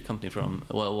changed the company from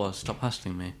Stop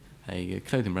Hassling Me, a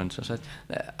clothing brand. So I said,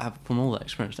 from all that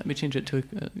experience, let me change it to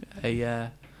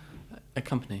a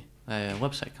company, a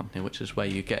website company, which is where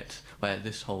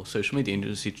this whole social media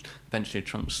industry eventually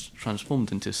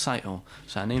transformed into Site-All.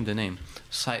 So I named the name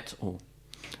Site-All.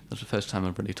 That was the first time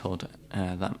I've really told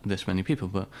that this many people,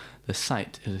 but the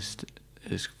site is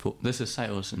this is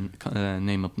Site-All's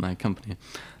name of my company.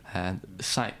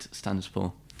 Site stands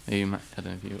for, I don't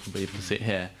know if you'll be able to see it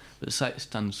here, but Site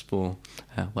stands for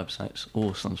websites,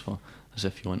 All stands for, as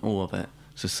if you want all of it,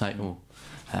 so Site-All.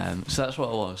 So that's what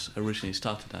it was originally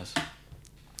started as.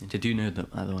 Did you know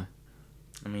that, by the way?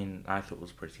 I mean, I thought it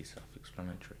was pretty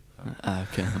self-explanatory.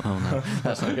 Okay, oh no,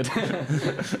 that's not good.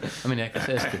 I mean, I guess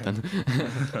it's good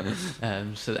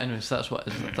then. So anyway, so that's what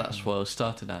it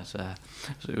started as. So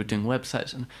we were doing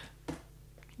websites, and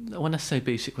when I say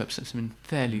basic websites, I mean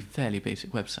fairly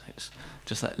basic websites.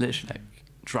 Just like literally like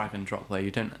drag and drop, where you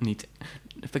don't need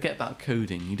to forget about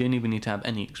coding. You don't even need to have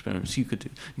any experience. You could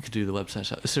do the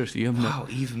website. Seriously, you have no. Wow,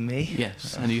 even me.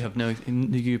 Yes, and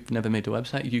you've never made a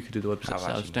website. You could do the websites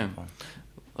I was doing.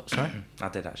 Sorry? I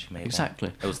did actually make exactly.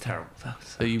 one. It was terrible.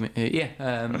 So you,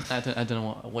 I don't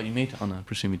know what you made it on. I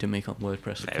presume you didn't make it on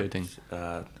WordPress or coding.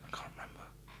 I can't remember.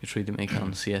 You tried to make it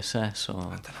on CSS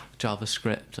or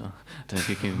JavaScript, or I don't know if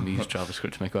you can even use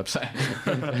JavaScript to make a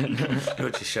website. You're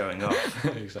just showing off.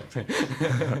 Exactly.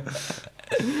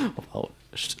 Well,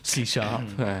 C#.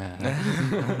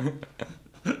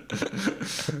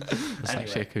 That's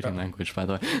actually a coding language, by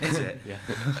the way. Is it? Yeah.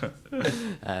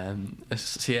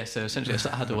 So essentially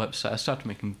I had a website. I started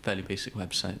making fairly basic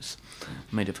websites.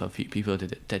 Made it for a few people.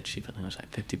 Did it dead cheap. I think it was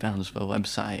like £50 for a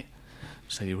website.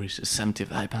 So you reached £75,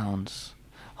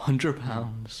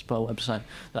 £100 per website.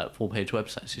 That 4-page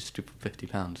websites used to do for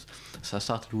 £50. So I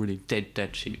started really dead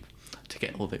cheap to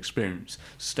get all the experience.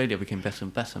 Slowly I became better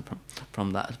and better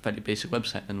from that fairly basic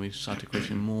website. Then we started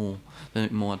creating more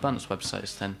advanced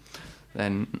websites. Then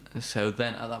at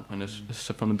that point,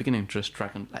 so from the beginning, just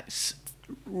drag and like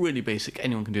really basic.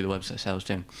 Anyone can do the websites I was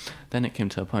doing. Then it came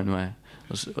to a point where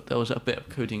there was a bit of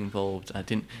coding involved.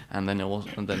 And then there was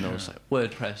like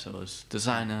WordPress. There was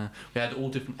Designer. We had all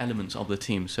different elements of the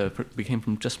team. So it became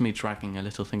from just me dragging a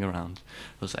little thing around.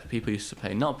 It was like people used to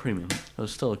pay not premium. It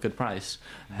was still a good price.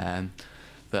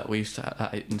 But we used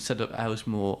to. I was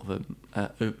more of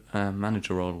a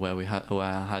manager role where I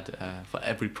had for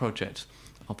every project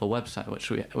of a website, which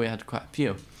we had quite a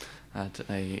few. I had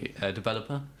a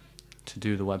developer to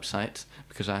do the website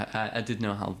because I did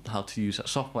know how to use that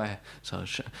software. So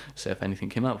if anything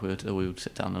came up, we would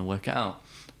sit down and work it out.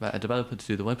 But a developer to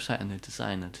do the website and a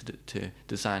designer to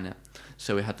design it.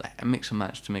 So we had like a mix and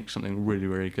match to make something really,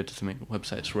 really good, to make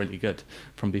websites really good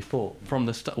from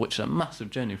the start, which is a massive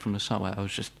journey from the start where I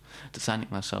was just designing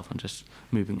it myself and just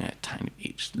moving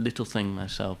each little thing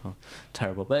myself.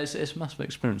 Terrible. But it's a massive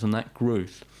experience, and that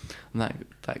growth and that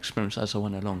experience as I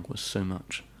went along was so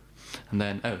much. And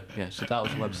then, so that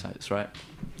was websites, right?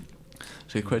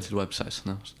 So you created websites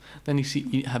and else. Then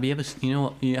have you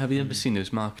ever seen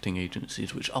those marketing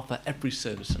agencies which offer every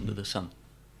service under the sun?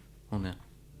 Oh no.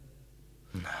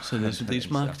 No, so there's these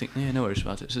marketing. Yeah, no worries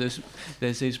about it. So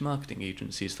there's these marketing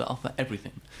agencies that offer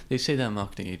everything. They say they're a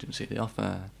marketing agency. They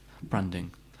offer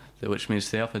branding, which means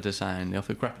they offer design. They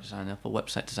offer graphic design. They offer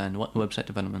website design, website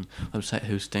development, website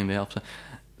hosting. They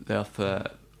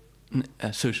offer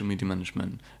social media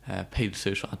management, paid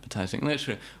social advertising.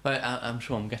 Literally, I'm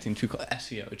sure I'm getting too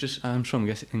SEO. I'm sure I'm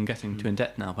getting too in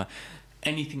depth now. But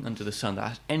anything under the sun that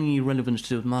has any relevance to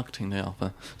do with marketing, they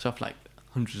offer. So I have like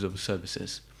hundreds of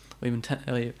services, or even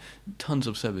tons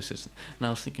of services. And I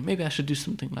was thinking maybe I should do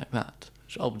something like that.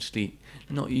 Which obviously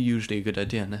not usually a good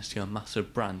idea unless you're a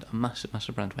massive brand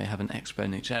where you have an expert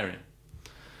in each area,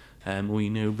 or you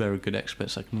know very good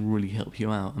experts that can really help you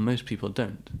out. And most people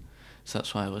don't. So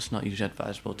that's why it's not usually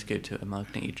advisable to go to a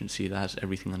marketing agency that has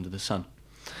everything under the sun.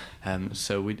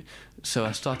 So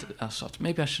I started.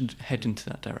 Maybe I should head into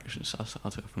that direction. So I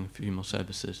started offering a few more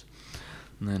services,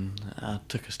 and then I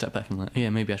took a step back and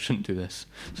maybe I shouldn't do this.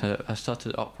 So I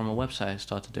started from a website. I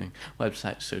started doing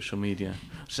websites, social media.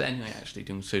 So anyway, actually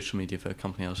doing social media for a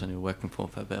company I was only working for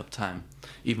a bit of time,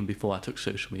 even before I took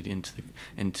social media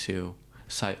into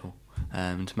Site-All.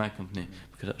 To my company,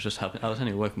 because I was just helping. I was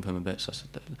only working for them a bit, so I said,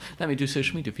 "Let me do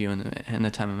social media for you in the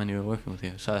time I'm anyway working with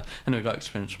you." So I got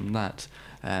experience from that.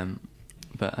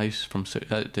 but I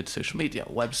did social media,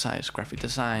 websites, graphic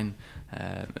design,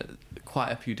 quite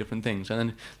a few different things,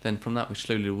 and then from that we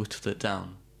slowly whittled it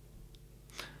down.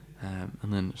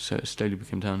 And then so it slowly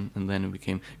became down, and then it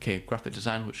became graphic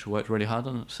design, which we worked really hard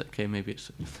on. So maybe it's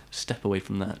a step away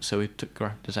from that. So we took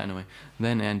graphic design away. And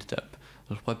then it ended up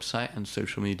as website and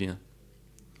social media,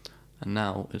 and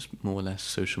now it's more or less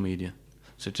social media.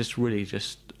 So just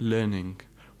learning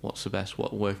what's the best,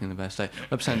 what working the best. Like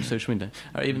website and social media,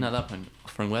 or even at that point,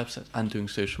 offering websites and doing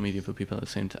social media for people at the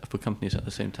same time, for companies at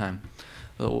the same time.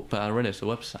 But I realised the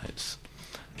websites.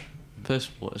 First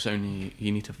of all, it's only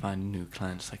you need to find new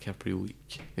clients like every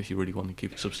week if you really want to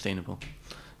keep it sustainable,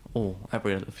 or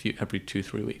every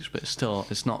 2-3 weeks. But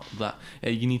it's not that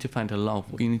you need to find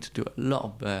you need to do a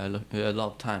lot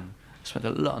of time, spend a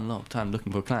lot of time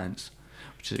looking for clients,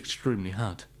 which is extremely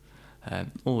hard.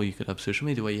 Or you could have social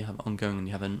media where you have ongoing and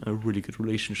you have a really good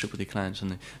relationship with your clients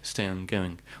and they stay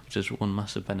ongoing, which is one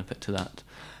massive benefit to that.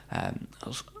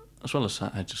 As well as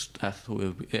that, I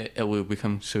thought it will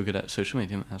become so good at social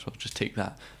media, as well just take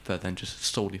that further and just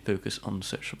solely focus on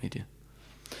social media.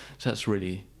 So that's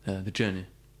really the journey.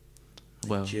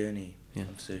 Of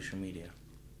social media.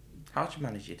 How do you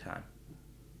manage your time?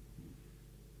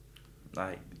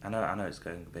 Like, I know it's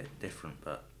going a bit different,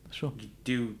 but sure, you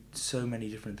do so many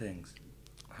different things.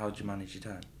 How do you manage your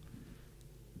time?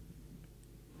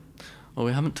 Well,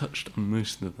 we haven't touched on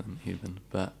most of them even,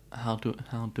 but how do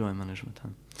I manage my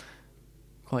time?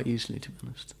 Quite easily, to be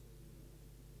honest.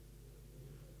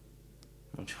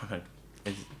 I'm trying.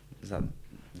 Is that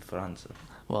the full answer?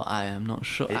 Well, I am not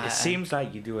sure. It seems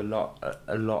like you do a lot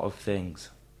of things,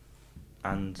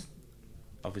 and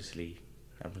obviously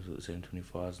everyone's got the same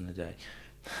 24 hours in a day.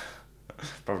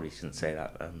 Probably shouldn't say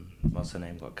that. What's her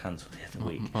name got cancelled the other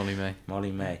week?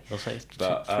 Molly May. I'll say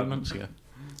 3 months ago.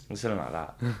 Something like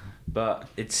that. But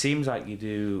it seems like you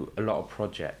do a lot of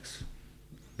projects.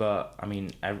 But I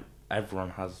mean, everyone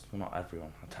has. Well, not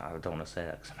everyone. I don't want to say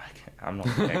that because I'm not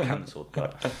going to get cancelled.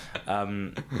 But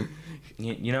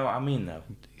you know what I mean, though.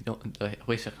 You don't,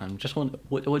 wait a second. Just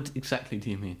what exactly do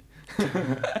you mean?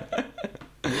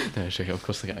 No, sure, of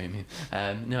course I get what you mean.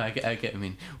 No, I get what you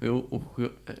mean.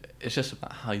 It's just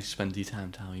about how you spend your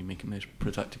time, to how you make it most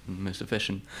productive and most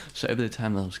efficient. So over the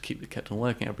time, they'll just kept on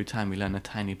working. Every time we learn a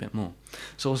tiny bit more.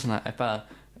 So it wasn't like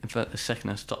if the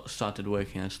second I started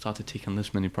working, I started taking on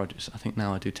this many projects. I think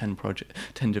now I do 10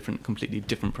 completely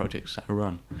different projects that I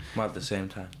run. Well, at the same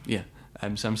time. Yeah.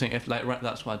 So I'm saying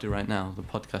that's what I do right now. The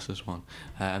podcast is one.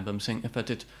 But I'm saying if I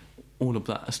did all of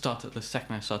that, the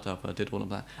second I started up, I did all of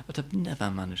that, but I've never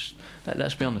managed.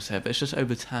 Let's be honest here, but it's just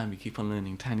over time you keep on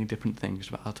learning tiny different things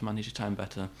about how to manage your time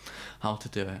better, how to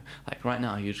do it. Like right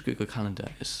now, I use Google Calendar.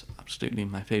 It's absolutely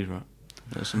my favourite.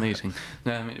 It's amazing.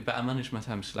 No, I mean, but I manage my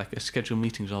time. So like I schedule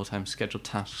meetings all the time, schedule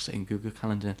tasks in Google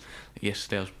Calendar.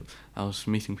 Yesterday I was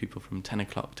meeting people from 10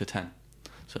 o'clock to 10.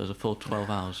 So it was a full 12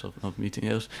 hours of meeting. I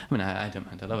don't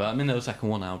mind. I love it. I mean, there was like a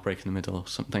 1 hour break in the middle or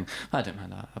something. I don't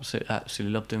mind. I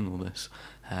absolutely love doing all this.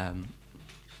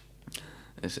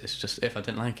 It's just, if I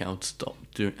didn't like it, I would stop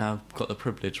doing. I've got the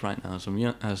privilege right now as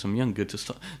I'm younger to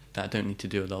stop. That I don't need to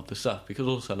do a lot of the stuff, because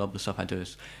also a lot of the stuff I do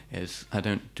is I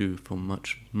don't do for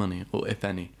much money, or if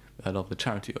any. A lot of the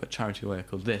charity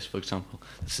work, or this, for example,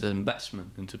 this is an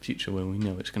investment into the future where we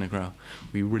know it's going to grow.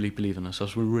 We really believe in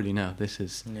ourselves. We really know this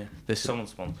is. Yeah. Someone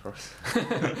sponsor us.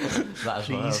 That as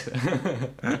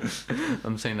well.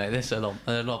 I'm saying like this a lot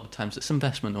of times. It's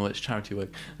investment or it's charity work,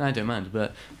 and I don't mind.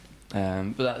 But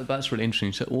that's really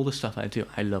interesting. So all the stuff I do,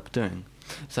 I love doing.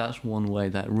 So that's one way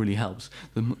that really helps.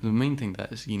 The main thing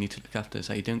that is you need to look after is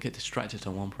that you don't get distracted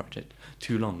on one project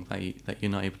too long, that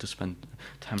you're not able to spend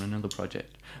time on another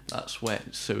project. That's where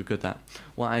it's so good that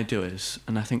what I do is,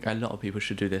 and I think a lot of people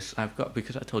should do this,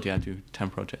 because I told you I do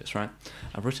 10 projects, right?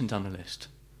 I've written down a list.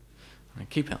 I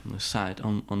keep it on the side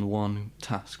on one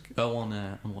task,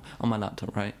 on my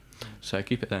laptop, right? So I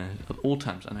keep it there at all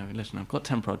times. I know, listen, I've got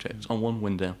 10 projects on one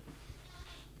window.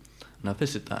 And I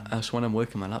visit that. So when I'm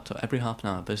working on my laptop, every half an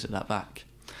hour I visit that back.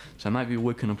 So I might be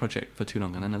working on a project for too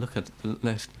long, and then I look at the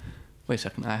list. Wait a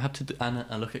second, I have to do, and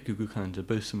I look at Google Calendar,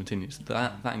 both simultaneous.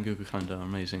 That and Google Calendar are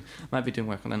amazing. I might be doing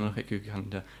work, and then I look at Google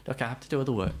Calendar. Look, I have to do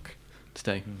other work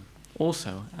today.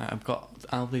 Also, I've got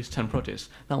out of these 10 projects,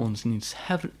 that one needs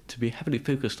to be heavily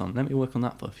focused on. Let me work on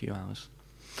that for a few hours.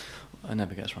 I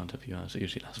never get around to a few hours. It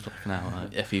usually lasts for like an hour,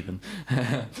 if even.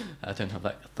 I don't have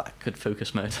that good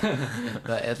focus mode.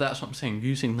 But that's what I'm saying.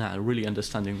 Using that, really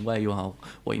understanding where you are,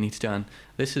 what you need to do. And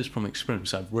this is from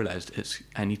experience. I've realised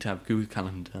I need to have Google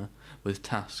Calendar, with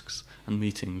tasks and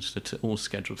meetings that are all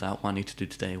scheduled out, what I need to do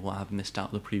today, what I've missed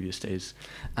out the previous days,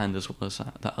 and as well as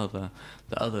the other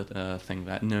thing,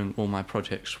 that knowing all my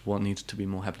projects, what needs to be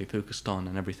more heavily focused on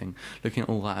and everything, looking at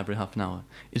all that every half an hour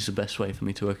is the best way for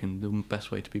me to work and the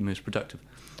best way to be most productive.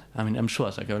 I mean, I'm sure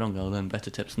as I go along I'll learn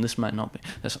better tips, and this might not be,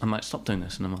 I might stop doing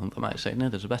this in a month, I might say, no,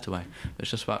 there's a better way, but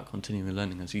it's just about continually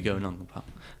learning as you go along about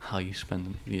how you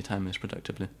spend your time most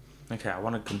productively. Okay, I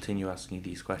want to continue asking you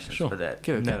these questions, Sure.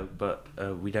 but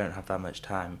we don't have that much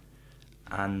time,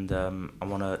 and I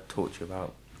want to talk to you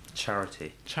about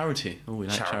charity. Charity? Oh, we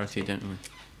like charity, don't we?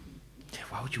 Yeah,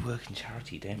 why would you work in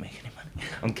charity? You don't make any money.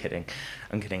 I'm kidding.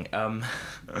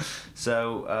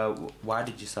 So, why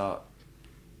did you start?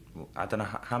 I don't know,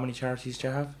 how many charities do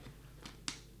you have?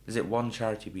 Is it one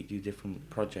charity but you do different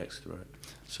projects through it?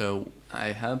 So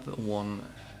I have one.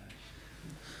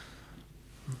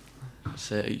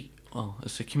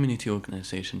 It's a community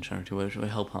organisation charity where we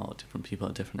help out different people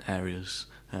at different areas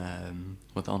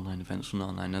with online events and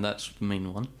online, and that's the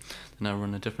main one. Then I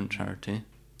run a different charity,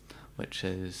 which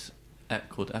is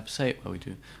called Episode, where we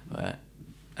do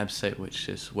Episode, which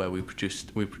is where we produce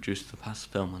the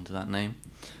past film under that name,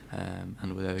 and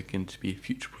there are going to be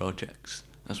future projects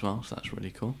as well, so that's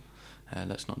really cool.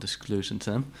 Let's not disclose into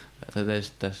them. There's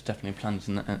definitely plans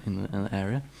in the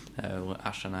area.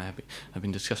 Ash and I have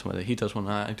been discussing whether he does one,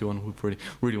 I do one. We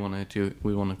really want to do.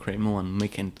 We want to create more and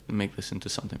make this into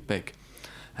something big.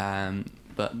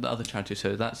 But the other charity,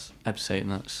 so that's Episode,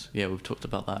 and that's we've talked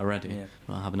about that already. Yeah.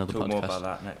 We'll have another podcast. More about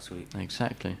that next week.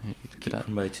 Exactly. Keep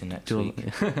promoting next week.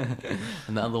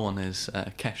 And the other one is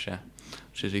Kesha,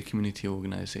 which is a community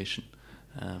organisation.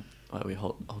 Where we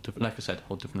hold different, like I said,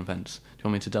 hold different events. Do you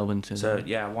want me to delve into? So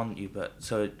yeah, I want you, but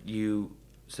so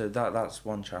that's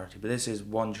one charity, but this is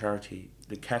one charity.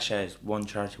 The Kesha is one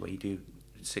charity where you do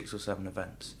 6 or 7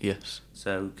 events. Yes.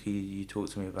 So can you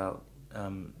talk to me about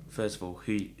first of all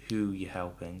who you're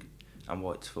helping and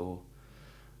what it's for?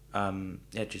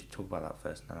 Just talk about that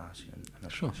first, and then I'll ask you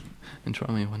another question.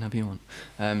 Interrupt me whenever you want.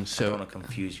 I don't want to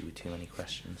confuse you with too many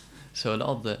questions. So a lot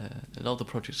of the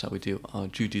projects that we do are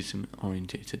Judaism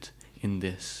orientated in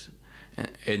that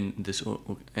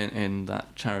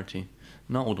charity.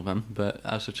 Not all of them, but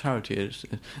as a charity, it's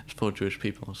for Jewish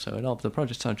people. So a lot of the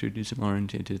projects are Judaism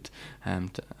orientated, to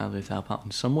either help out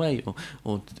in some way,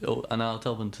 or and I'll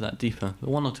delve into that deeper. But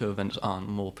 1 or 2 events aren't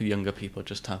more for younger people,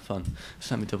 just to have fun.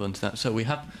 So let me delve into that. So we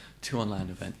have 2 online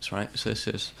events, right? So this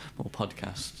is more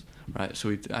podcasts. Right, so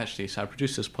I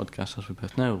produce this podcast, as we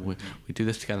both know. We do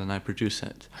this together, and I produce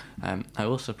it. I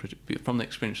also from the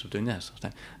experience of doing this, I was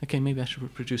like, okay, maybe I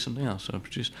should produce something else. So I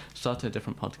started a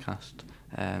different podcast.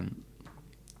 I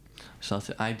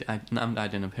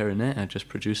didn't appear in it. I just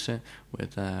produced it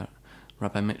with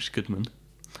Rabbi Mitch Goodman,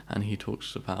 and he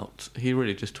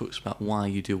really just talks about why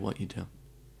you do what you do.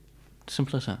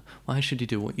 Simple as that. Why should you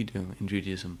do what you do in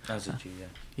Judaism? As a Jew, yeah.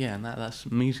 Yeah, and that's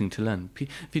amazing to learn. If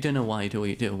you don't know why you do what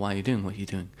you do, why are you doing what you're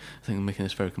doing? I think I'm making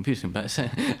this very confusing, but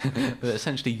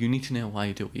essentially you need to know why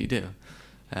you do what you do,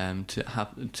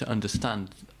 to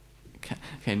understand.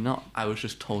 Okay, not I was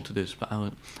just told to do this, but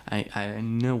I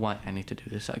know why I need to do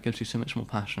this. That gives you so much more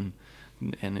passion,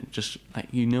 and it just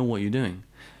you know what you're doing.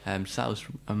 So that was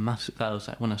a massive. That was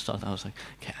when I started. I was like,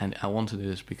 okay, I want to do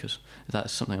this because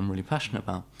that's something I'm really passionate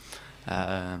about.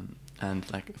 And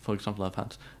for example, I've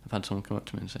had someone come up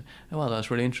to me and say, "Oh, well,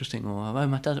 that's really interesting," or "Oh,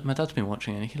 my dad's been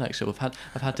watching it and he likes it."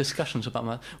 I've had discussions about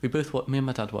me and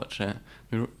my dad watch it,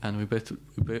 and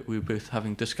we both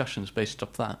having discussions based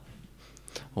off that.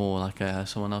 Or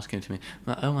someone else came to me,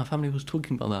 "Oh, my family was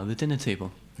talking about that at the dinner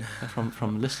table,"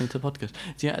 from listening to podcasts.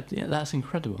 Yeah, that's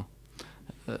incredible.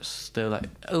 They're like,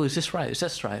 "Oh, is this right? Is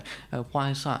this right? Why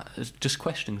is that?" It's just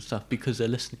questioning stuff because they're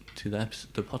listening to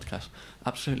the podcast.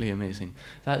 Absolutely amazing.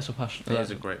 That's a passion. It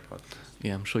is a great podcast.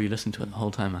 Yeah, I'm sure you listen to it the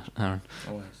whole time, Aaron.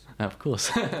 Always. Of course.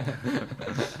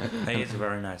 He is a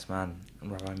very nice man,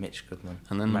 Rabbi Mitch Goodman.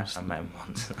 And then I met him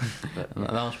once. That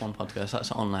was one podcast.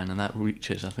 That's online, and that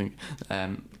reaches, I think,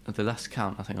 the last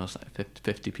count, I think I was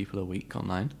 50 people a week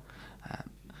online.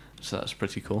 So that's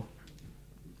pretty cool.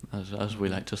 As we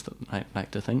like to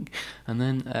think. And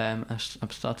then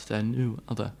I've started a new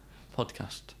other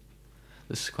podcast.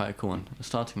 This is quite a cool one. I'm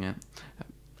starting it.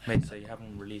 Wait, so you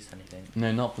haven't released anything?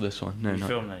 No, not for this one. No, you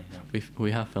filmed anything?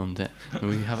 We have filmed it.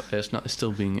 It's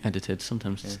still being edited.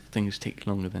 Sometimes things take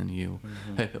longer than you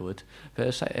hope it would. But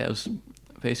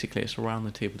it's around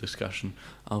the table discussion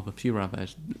of a few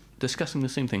rabbis discussing the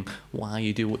same thing, why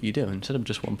you do what you do, instead of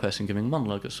just one person giving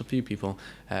monologue. It's a few people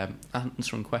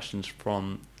answering questions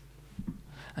from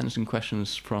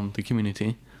the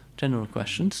community, general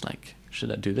questions like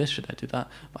should I do this, should I do that?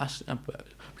 But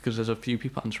because there's a few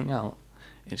people answering out,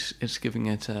 it's giving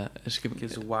it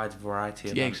Gives a wide variety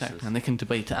of yeah, answers. exactly, and they can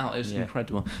debate it out. It's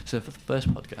incredible. So for the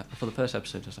first podcast, for the first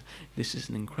episode, I was like, this is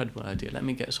an incredible idea. Let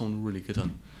me get someone really good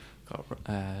on.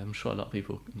 I'm sure a lot of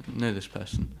people know this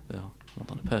person. Well,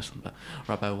 not a person, but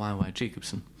Rabbi Y.Y.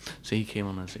 Jacobson. So he came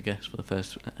on as a guest for the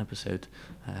first episode,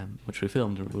 which we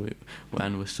filmed, and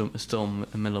we're still in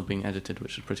the middle of being edited,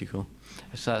 which is pretty cool.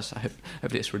 So I hope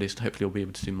if it's released, hopefully we'll be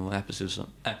able to do more episodes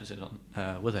on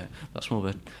with it. That's more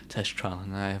of a test trial,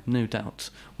 and I have no doubt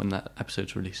when that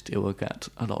episode's released, it will get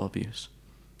a lot of views.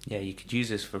 Yeah, you could use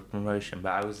this for promotion,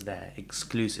 but I was there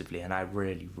exclusively, and I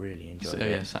really, really enjoyed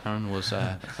it. Yes, Aaron was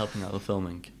helping out with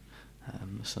filming.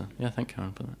 So yeah, thank you,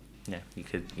 Aaron, for that. Yeah, you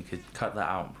could cut that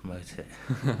out and promote it.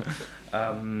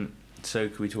 So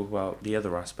could we talk about the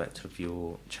other aspect of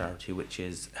your charity, which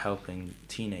is helping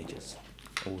teenagers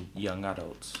or young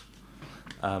adults,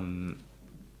 and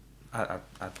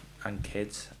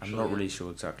kids? I'm not really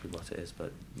sure exactly what it is,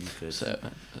 but you could.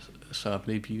 So I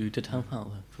believe you did help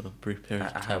out for a brief period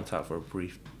of time. I helped out for a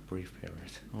brief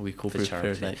period. Well, we call brief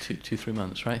period like 2-3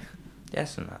 months, right? Yeah,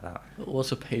 something like that. It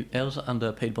was under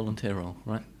a paid volunteer role,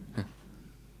 right?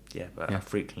 Yeah, but I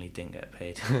frequently didn't get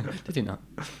paid. Did you not?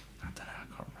 I don't know. I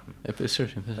can't remember. If there's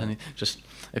anything,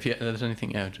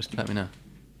 just let me know.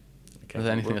 Okay, If there's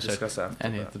anything we'll discuss that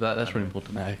after that's really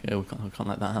important. We can't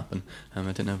let that happen. I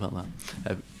didn't know about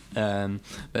that.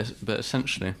 But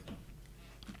essentially,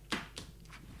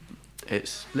 it's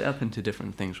split up into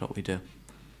different things. What we do.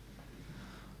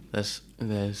 There's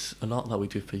a lot that we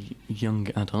do for young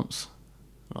adults.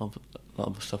 A lot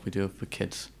of stuff we do for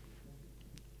kids.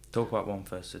 Talk about one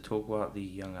first. So talk about the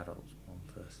young adults one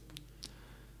first.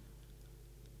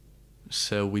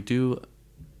 So we do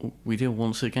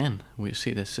once again. We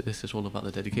see this. This is all about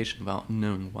the dedication, about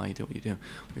knowing why you do what you do.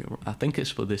 I think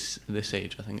it's for this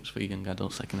age. I think it's for young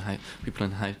adults, like people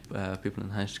in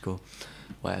high school,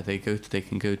 where they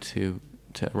can go to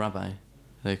a rabbi.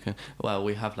 They can. Well,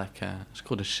 we have it's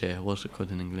called a shir. What's it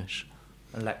called in English?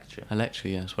 A lecture. A lecture,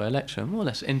 yes. Well, a lecture, more or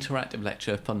less interactive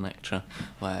lecture, fun lecture,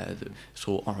 where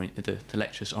the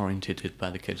lecture's orientated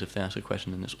by the kids. If they ask a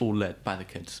question, and it's all led by the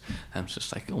kids. So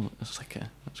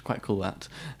it's quite cool that.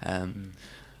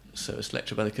 So it's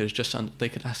lectured by the kids. They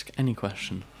could ask any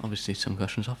question. Obviously, some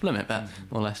questions off limit, but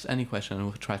more or less any question, and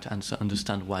we'll try to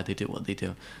understand why they do what they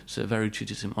do. So very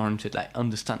Judaism oriented, like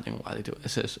understanding why they do it.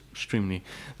 So it's extremely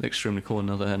cool.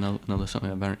 Another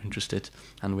something I'm very interested,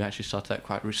 and we actually started that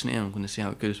quite recently. And I'm going to see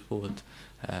how it goes forward.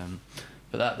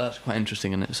 But that's quite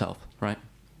interesting in itself, right?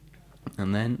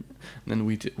 And then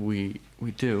we do.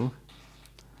 Do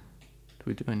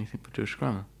we do anything for Jewish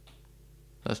grammar?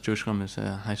 That's Jewish grammar is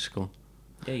high school.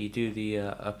 Yeah, you do the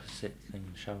upper sixth thing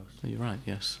in Shabbos. Oh, you're right,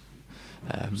 yes.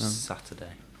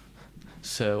 Saturday.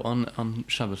 So on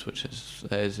Shabbos, which is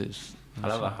I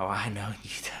love how I know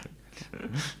you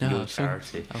don't. No, Your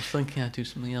charity. I was thinking I'd do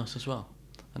something else as well.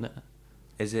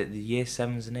 Is it the year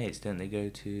 7s and 8s? Don't they go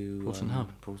to Broughton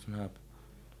Hub? Broughton Hub.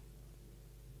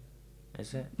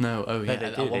 Is it? No,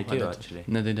 They do actually.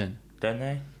 No, they don't. Don't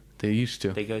they? They used to.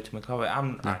 They go to Maccabi.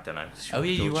 I don't know. Oh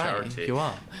yeah, you're charity. right. You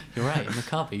are. You're right.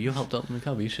 Maccabi. You helped out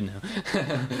Maccabi. You should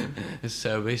know.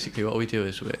 So basically, what we do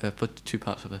is we put 2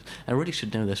 parts of it. I really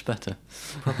should know this better.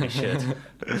 Probably should.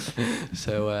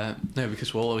 So no,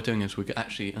 because what we're doing is we're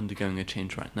actually undergoing a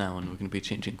change right now, and we're going to be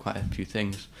changing quite a few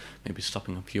things. Maybe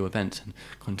stopping a few events and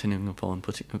continuing them on,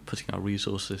 putting our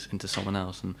resources into someone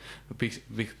else. And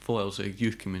before it was a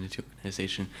youth community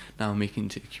organisation. Now we're making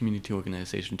it a community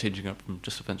organisation, changing up from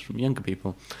just events from younger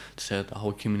people to serve the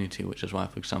whole community, which is why,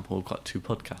 for example, we've got 2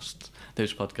 podcasts.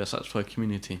 Those podcasts, that's for a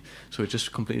community. So we're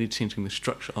just completely changing the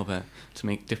structure of it to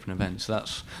make different events. So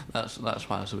that's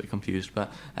why I was a bit confused.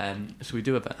 But so we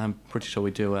do it. I'm pretty sure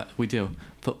we do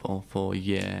football for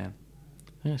year.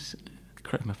 Yes,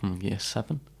 correct me if I'm wrong. Year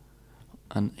 7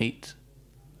 and 8.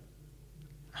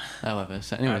 However,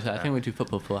 so anyways, I think we do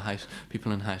football for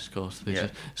people in high school. So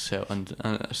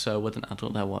so with an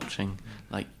adult they're watching,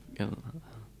 like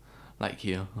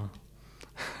you,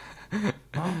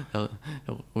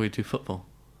 we do football,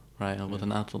 right? With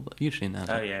an adult, usually an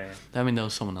adult. Oh yeah. I mean, there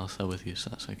was someone else there with you,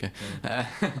 so that's okay. Yeah.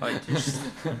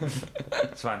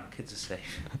 It's fine. Kids are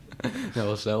safe.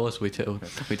 No, we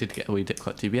did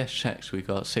quite DBS checks. We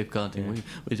got safeguarding.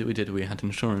 Yeah. We had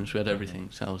insurance. We had everything.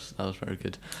 So that was very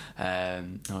good. I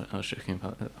was joking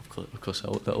about it. Of course,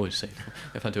 they're always safe.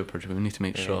 If I do a project, we need to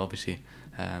make sure, obviously,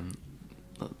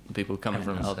 people coming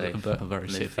out are very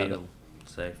safe. Feel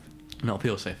safe. not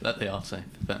feel safe. That they are safe,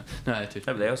 but no,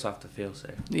 but they also have to feel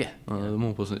safe. Yeah, well, the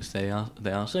more positives they are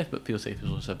safe, but feel safe is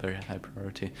also a very high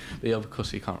priority. But yeah, of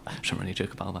course, you can't. I shouldn't really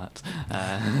joke about that.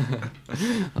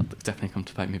 That'll definitely come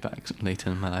to bite me back later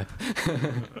in my life.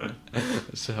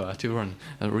 So I do run.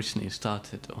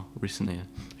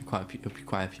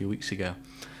 Quite a few weeks ago,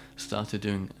 started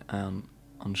doing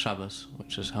on Shabbos,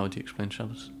 which is, how do you explain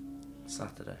Shabbos?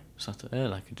 Saturday,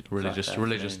 like a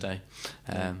religious day,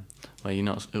 where you're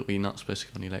not supposed to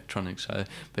go on electronics. So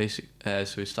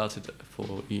so we started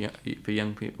for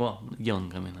young people. Well,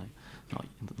 young. I mean, like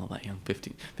not that young,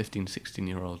 15,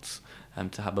 16-year-olds,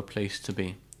 to have a place to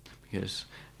be, because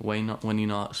when you're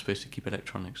not supposed to keep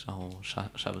electronics the whole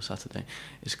Shabbos Saturday,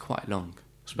 it's quite long.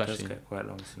 Especially, it does get quite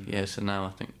long. Yeah, so now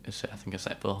I think it's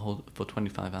like for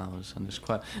 25 hours, and it's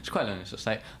quite long. It's just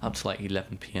like up to like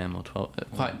 11 p.m. or 12,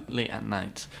 quite late at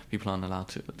night. People aren't allowed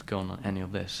to go on any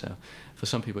of this. So for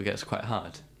some people, it gets quite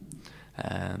hard,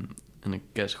 and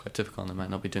it gets quite difficult. They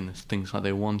might not be doing things like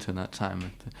they want in that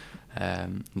time.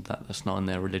 That's not in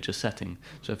their religious setting.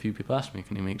 So a few people ask me,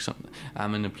 "Can you make something?"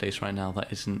 I'm in a place right now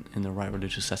that isn't in the right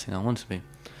religious setting I want to be.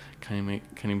 Can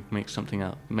you make something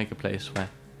out? Make a place where,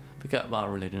 forget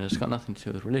about religion, it's got nothing to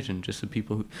do with religion, just the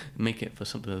people who make it for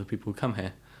something, the people who come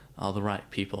here are the right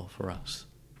people for us.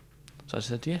 So I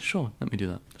said, yeah, sure, let me do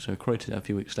that. So I created it a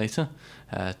few weeks later,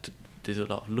 did a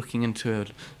lot of looking into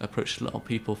it, approached a lot of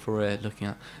people for it, looking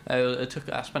at, I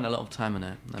spent a lot of time on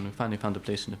it, and we finally found a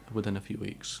place within a few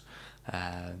weeks.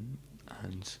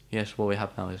 And yes, what we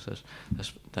have now is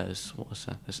there's what was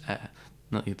that?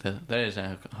 There is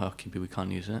air hockey, but we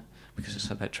can't use it because it's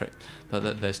electric.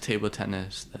 But there's table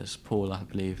tennis, there's pool, I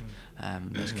believe,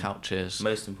 there's couches.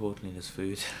 Most importantly, there's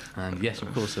food. And yes,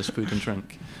 of course, there's food and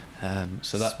drink.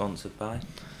 So that's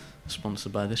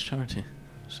sponsored by this charity.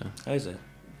 So. Oh, is it?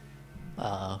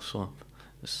 Sort of.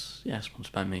 It's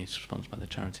sponsored by me, it's sponsored by the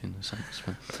charity in the sense.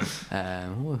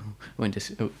 We won't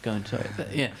just go into it.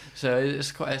 But yeah, so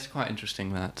it's quite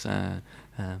interesting that,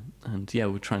 and yeah,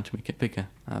 we're trying to make it bigger.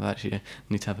 I've actually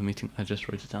need to have a meeting. I just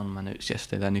wrote it down in my notes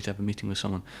yesterday. I need to have a meeting with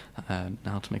someone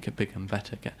how to make it bigger and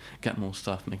better, get more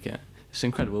stuff, make it. It's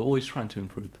incredible. We're always trying to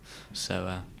improve.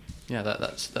 So yeah,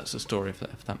 that's the story if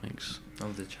that makes.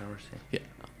 Of the charity. Yeah.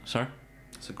 Sorry.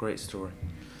 It's a great story.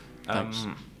 Thanks.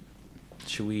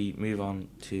 Should we move on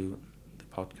to the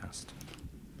podcast?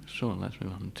 Sure, let's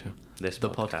move on to the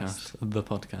podcast. The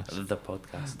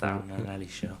podcast. Darren and Ellie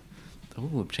show. Oh,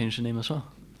 we've changed the name as well.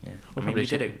 Yeah, we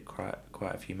did it quite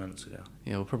a few months ago.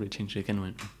 Yeah, we'll probably change it again,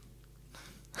 won't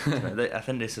we? I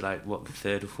think this is like the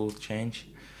third or fourth change.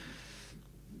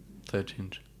 Third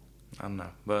change. I don't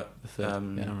know, but the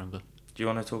third. Yeah, I remember. Do you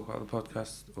want to talk about the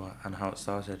podcast and how it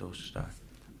started, or should I?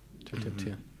 To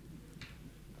you.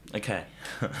 Okay.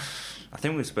 I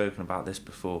think we've spoken about this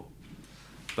before,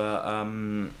 but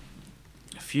a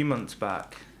few months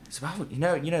back, it's about the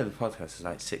podcast is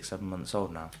like 6-7 months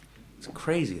old now. It's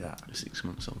crazy that 6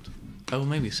 months old. Oh,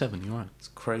 maybe 7. You're right. It's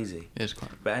crazy. It is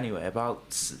quite. But anyway,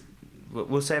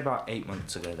 we'll say about 8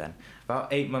 months ago then.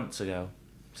 About 8 months ago,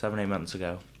 7-8 months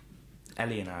ago,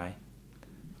 Ellie and I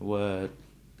were.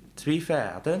 To be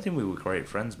fair, I don't think we were great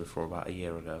friends before about a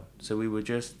year ago. So we were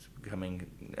just becoming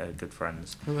good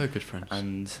friends. We were good friends.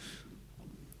 And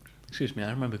excuse me, I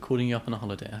remember calling you up on a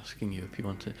holiday, asking you if you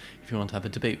want to have a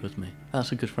debate with me.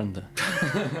 That's a good friend there.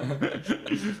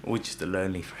 Or just a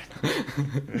lonely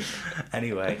friend.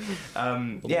 Anyway,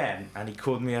 yeah, and he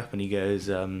called me up and he goes,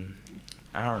 Aaron,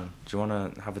 do you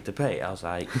want to have a debate? I was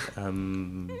like,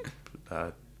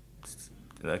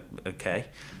 okay.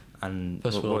 And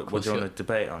what do you want to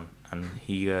debate on? And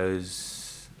he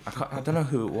goes, I don't know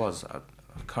who it was. I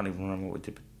can't even remember what we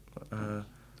did.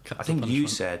 I think you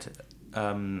said,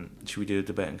 should we do a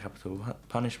debate on capital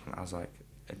punishment? I was like,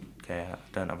 okay, I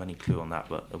don't have any clue on that,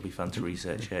 but it'll be fun to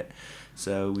research it.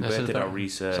 So we both did our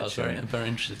research. So I was very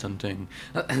interested in doing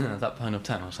at that point of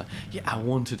time. I was like, yeah, I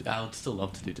would still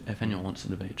love to do. If anyone wants to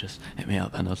debate, just hit me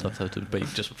up, and I'd love to have a debate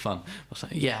just for fun. I was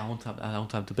like, yeah, I want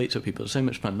to have debates with people. It's so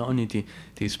much fun. Not only do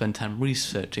you spend time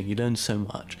researching, you learn so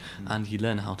much, and you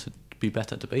learn how to be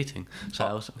better at debating.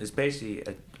 So it's basically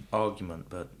an argument,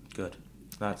 but good.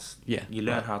 You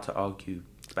learn how to argue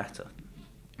better.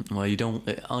 Well, you don't.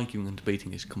 Arguing and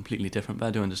debating is completely different, but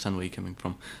I do understand where you're coming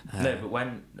from. No, but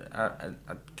when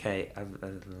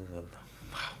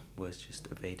words just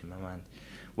evading my mind.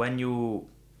 When you're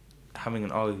having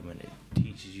an argument, it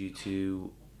teaches you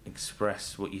to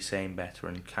express what you're saying better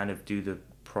and kind of do the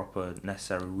proper,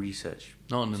 necessary research.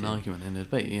 Not in an argument, in a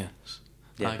debate, yes.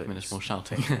 Yeah, argument is more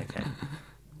shouting. Okay.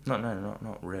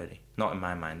 Not really. Not in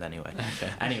my mind, anyway.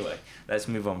 Okay. Anyway, let's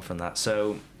move on from that.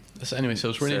 So anyway, so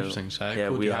it's really interesting. So yeah,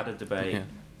 we had a debate. Yeah.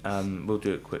 we'll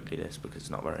do it quickly this because it's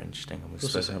not very interesting and we've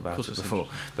spoken about it it's before.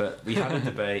 But we had a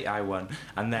debate, I won,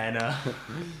 and then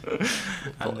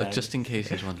just in case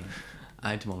he's wondering,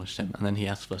 I demolished him, and then he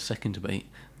asked for a second debate,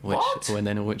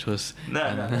 which was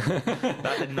no,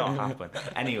 that did not happen.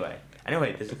 Anyway,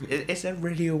 is there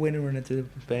really a winner in a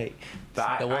debate?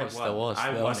 But there was.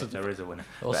 If there is a winner.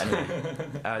 But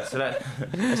anyway, so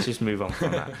let's just move on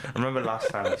from that. I remember last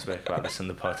time we spoke about this on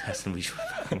the podcast and we just went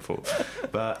back and forth.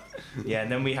 But yeah,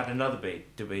 and then we had another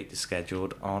debate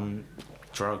scheduled on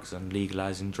drugs and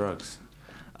legalising drugs.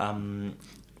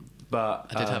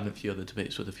 But I did have a few other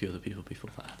debates with a few other people before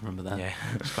that. I remember that. Yeah,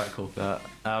 it's quite cool.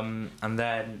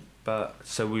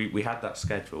 So we had that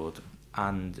scheduled,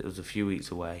 and it was a few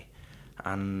weeks away,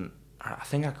 and I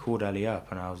think I called Ellie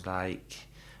up and I was like,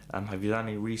 "Have you done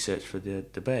any research for the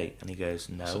debate?" And he goes,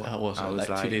 "No." So that was,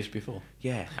 like 2 days before.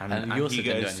 Yeah, and you also he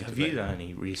goes, "Have you done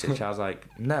any research?" I was like,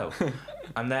 "No."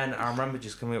 And then I remember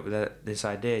just coming up with this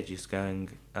idea, just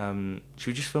going, "Should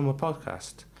we just film a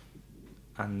podcast?"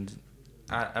 And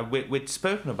we'd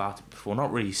spoken about it before,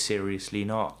 not really seriously,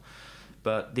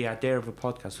 but the idea of a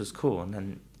podcast was cool,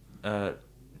 and then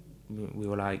we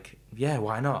were like, yeah,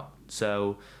 why not?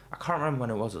 So I can't remember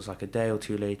when it was like a day or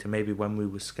two later, maybe when we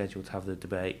were scheduled to have the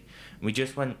debate, and we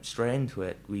just went straight into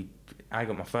it. I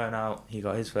got my phone out, he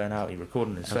got his phone out, he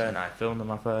recorded on his phone, I filmed on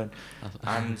my phone,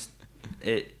 and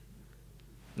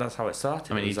that's how it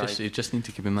started. I mean, you just need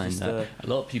to keep in mind that a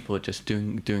lot of people are just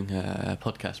doing a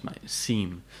podcast might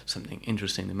seem something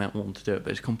interesting, they might want to do it,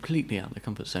 but it's completely out of their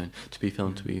comfort zone to be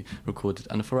filmed, to be recorded.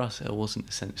 And for us, it wasn't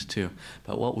a sense too.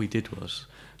 But what we did was,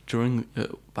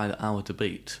 by our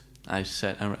debate, I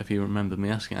said, if you remember me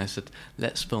asking, I said,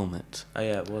 let's film it. Oh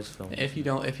yeah, it was filmed. If you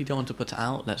don't want to put it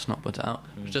out, let's not put it out.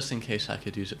 Just in case I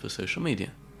could use it for social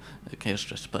media. Okay, it's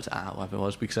just put it out, whatever it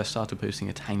was, because I started posting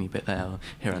a tiny bit there,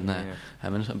 here and there,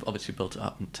 and obviously built it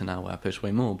up to now where I post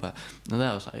way more. But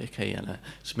there I was like, okay,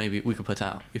 so maybe we could put it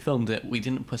out. We filmed it, we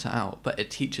didn't put it out, but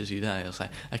it teaches you there. I was like,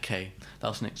 okay, that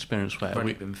was an experience where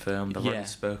we've been filmed. I've already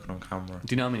spoken on camera.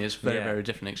 Do you know what I mean? It's a very very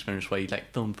different experience where you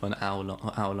like filmed for an hour long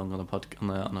on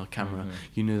a camera.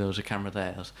 You knew there was a camera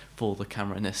there. It was for the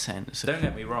camera in a sense. Don't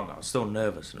get me wrong, I was still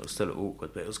nervous and it was still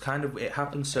awkward, but it was kind of, it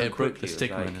happened so quickly. It broke the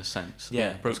stigma in a sense.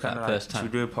 Yeah, broke that like, first time.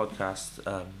 Should we do a podcast?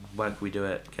 When can we do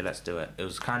it? Okay, let's do it. It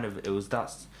was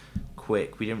that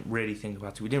quick. We didn't really think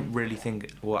about it. I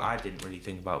didn't really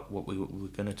think about what we were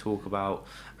going to talk about.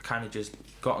 I kind of just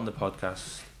got on the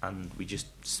podcast and we just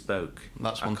spoke.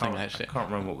 That's one thing actually. I can't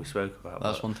remember what we spoke about.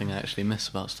 That's one thing I actually miss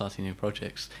about starting new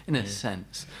projects, in a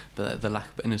sense. But the lack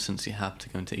of innocence you have to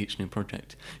go into each new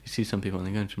project. You see some people when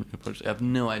they go into a new project, they have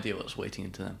no idea what's waiting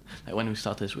into them. Like when we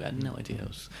started this, we had no idea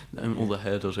all the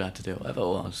hurdles we had to do, whatever it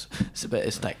was.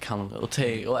 It's like calendar or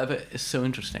tea, whatever. It's so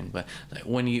interesting. But like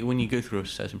when you go through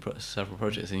several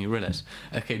projects and you realise,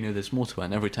 okay, no, there's more to it.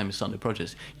 And every time you start new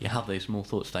projects, you have these more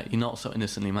thoughts. Like you're not so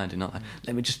innocently minded. Not like,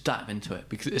 let me just dive into it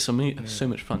because it's so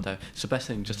much fun. It's the best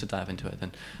thing just to dive into it.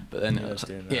 But then it's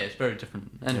very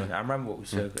different. Anyway, I remember what we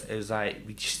spoke. It was like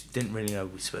we just didn't really know.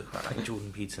 We spoke about like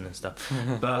Jordan Peterson and stuff.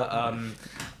 But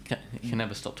you can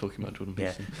never stop talking about Jordan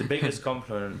Peterson. The biggest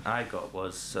compliment I got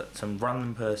was some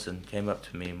random person came up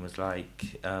to me and was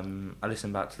like, "I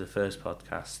listened back to the first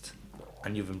podcast,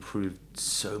 and you've improved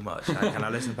so much. Like, and I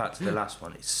listened back to the last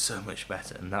one; it's so much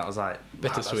better." And that was like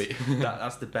bittersweet.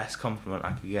 That's the best compliment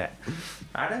I could get.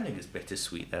 I don't think it's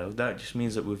bittersweet though. That just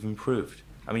means that we've improved.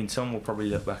 I mean, someone will probably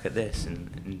look back at this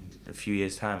in a few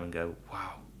years' time and go,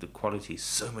 "Wow, the quality is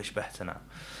so much better now."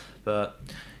 But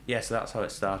yeah, so that's how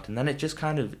it started, and then it just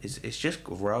kind of it's just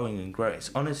growing and growing. It's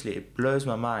honestly, it blows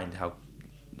my mind how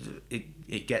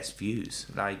it gets views.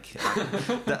 Like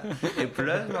it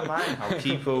blows my mind how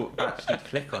people actually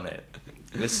click on it.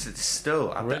 It's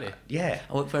still really. I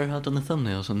work very hard on the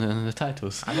thumbnails and the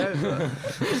titles. I know,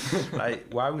 but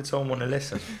like, why would someone want to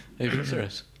listen? Are you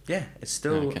serious? Yeah, it's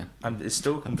still it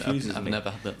still confuses I've me. never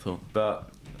had that thought.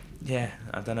 But yeah,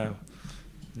 I don't know.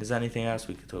 Is there anything else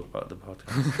we could talk about the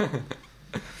podcast?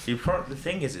 The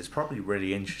thing is, it's probably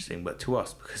really interesting, but to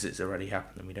us, because it's already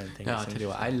happened and we don't think. No, I'll tell you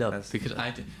what, I love because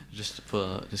I do, just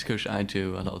for discussion, I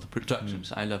do a lot of the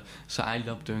productions. I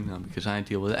love doing them because I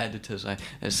deal with editors.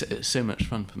 It's so much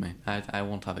fun for me. I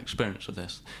want to have experience with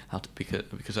this,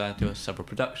 because I do several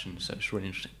productions, so it's really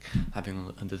interesting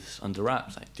having under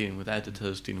wraps, like dealing with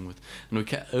editors, and we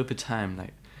get over time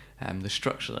like. The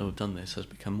structure that we've done this has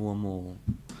become more and more,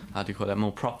 how do you call it,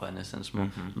 more proper in a sense,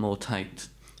 more tight.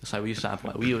 It's like we used to have,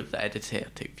 like, we would edit it,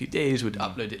 it'd take a few days, we'd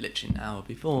upload it literally an hour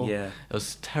before. Yeah. It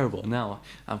was terrible. Now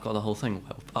I've got the whole thing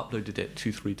where I've uploaded it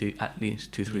 2-3 days, at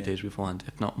least 2-3 days beforehand,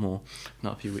 if not more, if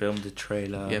not a few weeks. Filmed the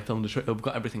trailer. Yeah, filmed the trailer. We've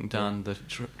got everything done. The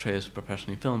trailer's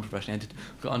professionally filmed, professionally edited.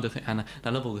 We've got under and I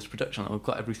love all this production. We've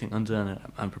got everything undone, and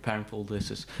I'm preparing for all this.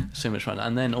 It's so much fun.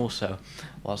 And then also,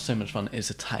 what's so much fun is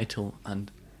the title and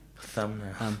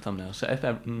thumbnail. So if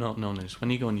no one knows,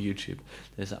 when you go on YouTube,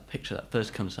 there's that picture that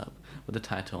first comes up with the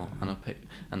title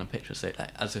and a picture, say,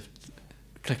 like, as if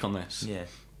click on this. Yeah.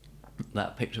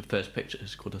 That first picture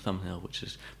is called a thumbnail, which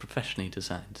is professionally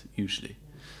designed usually.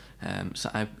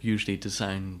 So I usually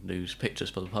design those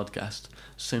pictures for the podcast.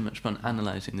 So much fun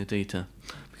analysing the data,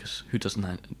 because who doesn't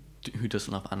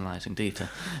love analysing data?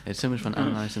 It's so much fun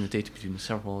analysing the data between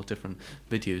several different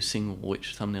videos, seeing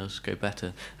which thumbnails go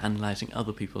better, analysing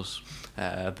other people's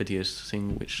videos,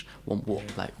 seeing which one,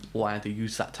 like, why they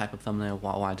use that type of thumbnail,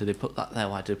 why did they put that there,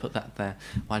 why did they put that there,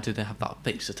 why did they have that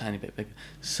face a tiny bit bigger.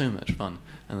 So much fun.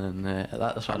 And then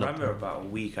that's what I remember about a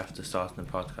week after starting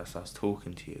the podcast, I was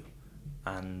talking to you,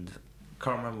 and I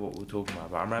can't remember what we were talking about,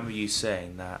 but I remember you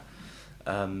saying that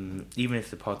even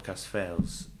if the podcast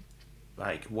fails,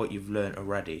 like, what you've learnt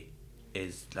already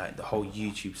is, like, the whole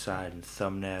YouTube side and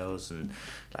thumbnails and,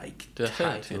 like,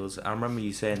 titles. I remember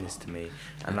you saying this to me,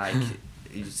 and, like,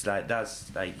 it's like, that's,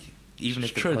 like, even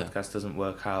if the podcast doesn't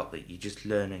work out, that you're just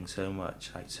learning so much,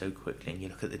 like, so quickly, and you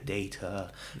look at the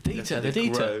data. The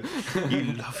data.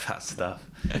 You love that stuff.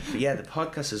 But yeah, the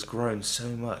podcast has grown so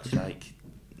much, like,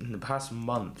 in the past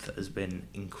month has been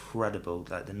incredible,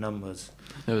 like, the numbers.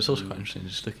 No, it's also quite interesting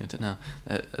just looking at it now.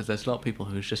 There's a lot of people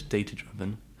who are just data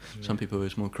driven, some people who are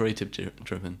more creative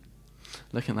driven.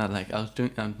 Looking at that, like, I'm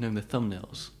doing the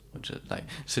thumbnails, which are like,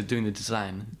 so doing the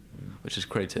design, which is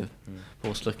creative, but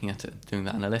also looking at it, doing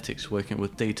the analytics, working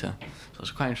with data. So it's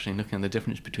quite interesting looking at the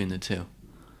difference between the two.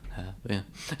 But yeah.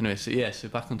 Anyway, so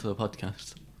back onto the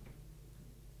podcast.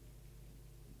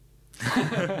 I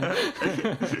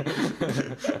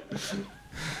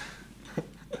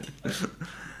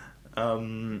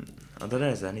don't know,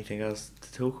 is there anything else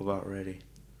to talk about, really?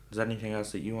 Is there anything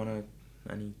else that you want to,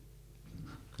 you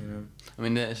know? I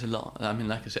mean, there's a lot. I mean,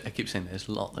 like I said, I keep saying there's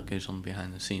a lot that goes on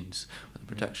behind the scenes with the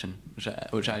production, which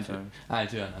I do, and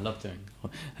I love doing.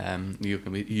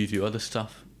 You do other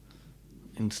stuff.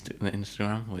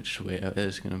 Instagram, which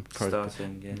is going to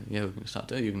starting, we're going to start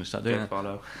doing. You're going to start doing it.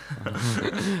 Follow.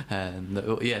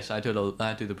 Yes, I do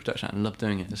the production. I love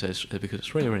doing it, so because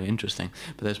it's really, really interesting.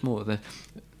 But there's more.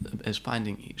 It's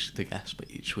finding the guest,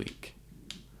 but each week,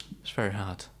 it's very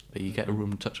hard. But you get a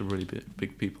room touch of really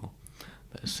big people,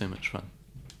 but it's so much fun.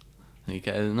 And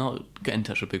you not get in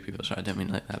touch with big people. Sorry, I don't mean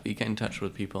like that. But you get in touch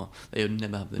with people that you'd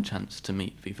never have the chance to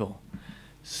meet before.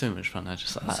 So much fun. I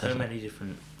just like that. So many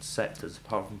different sectors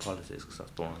apart from politics, because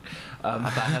that's boring. But I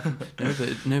have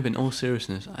but in all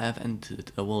seriousness, I have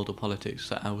entered a world of politics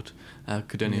that I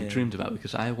could only have dreamed about,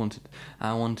 because I wanted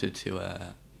to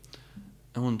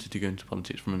go into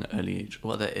politics from an early age,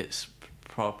 whether it's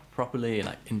properly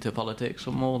like into politics,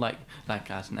 or more like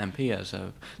as an MP, as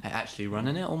a like actually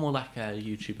running it, or more like a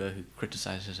YouTuber who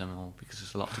criticises them all, because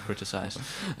there's a lot to criticise.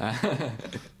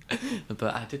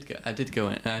 But I did go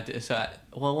in.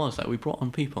 What was that? We brought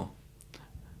on people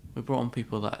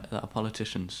that are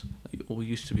politicians, or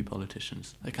used to be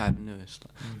politicians, like Ivan Lewis,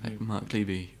 like Mark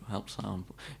Levy, who helps out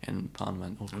in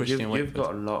Parliament, or Christian. You've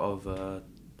got a lot of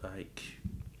like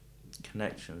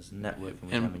connections, networking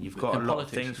with them, and you've got a lot of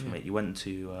things from it. You went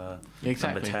to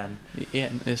exactly. number 10. Yeah,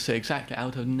 so exactly. I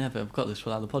would have never got this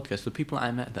without the podcast. The people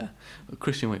I met there,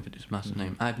 Christian Waitford is a massive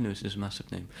name. Ivan Lewis is a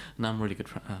massive name, and I'm really good.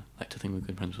 I like to think we're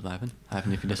good friends with Ivan.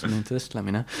 Ivan, if you're listening to this, let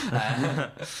me know.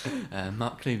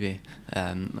 Mark Levy,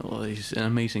 well, he's an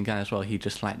amazing guy as well. He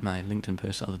just liked my LinkedIn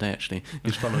post the other day. Actually,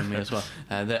 he's following me as well.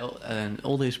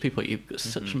 All these people, you've got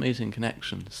such amazing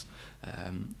connections.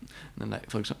 And then, like,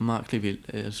 for example, Mark Levy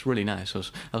is really nice. I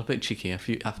was a bit cheeky. A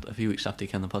few weeks after he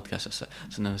came on the podcast, I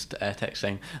sent a text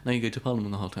saying, "No, you go to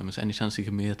Parliament the whole time. Is there any chance you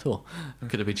give me a tour?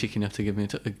 Could I be cheeky enough to give me a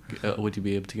tour? Would you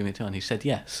be able to give me a tour?" And he said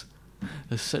yes.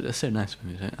 That's so nice of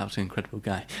him. He's an absolutely incredible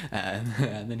guy. And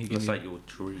then he gave me, like your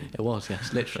dream. It was,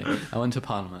 yes, literally. I went to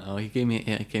Parliament. He gave me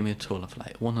a tour of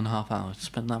like 1.5 hours.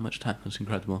 Spent that much time. It was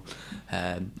incredible.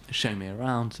 Showing me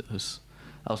around. That was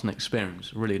an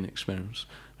experience. Really an experience.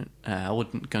 I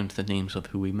wouldn't go into the names of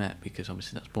who we met, because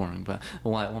obviously that's boring. But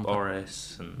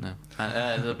Boris and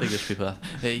the biggest people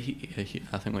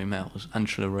I think we met was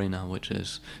Angela Rayner,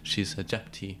 she's a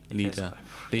deputy leader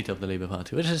of the Labour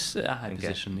Party, which is a high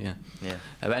position. Yeah.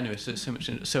 But anyway,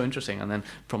 so interesting. And then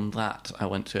from that, I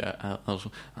went to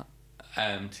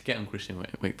to get on Christian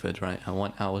Wakeford, right? I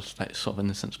was like sort of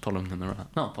in a sense following them around,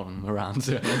 not following them around,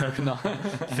 so not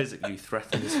Physically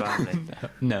threatening his family.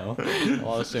 No.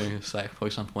 What I was doing is like, for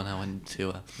example, when I went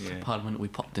to Parliament, we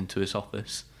popped into his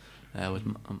office with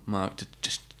Mark to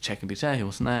just check if he's there. He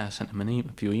wasn't there. I sent him a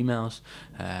few emails.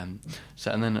 And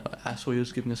then I saw he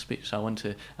was giving a speech. So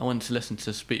I went to listen to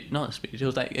the speech. Not a speech. It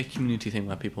was like a community thing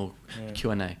where people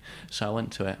Q&A. So I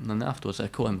went to it, and then afterwards I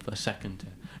called him for a second.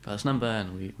 Got his number,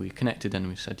 and we connected, and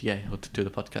we said, yeah, he'll do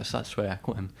the podcast. That's where I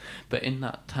caught him. But in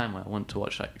that time where I went to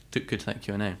watch go to that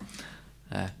Q&A,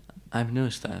 I've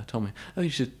noticed that. Told me, oh, you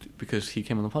should, because he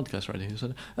came on the podcast already. He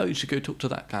said, oh, you should go talk to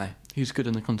that guy. He's good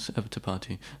in the Conservative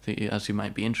Party. As you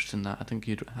might be interested in that, I think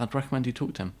I'd recommend you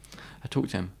talk to him. I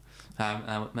talked to him.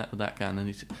 I met with that guy, and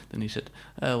then he said,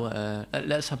 oh,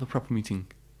 let's have a proper meeting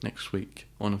next week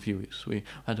or in a few weeks. We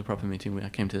had a proper meeting. I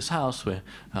came to his house where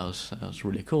it was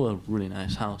really cool, a really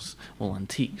nice house, all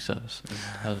antique, so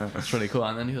it's really cool.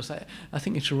 And then he was like, I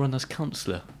think you should run as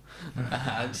councillor.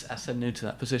 I said no to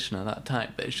that position at that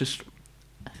time, but it's just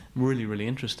really, really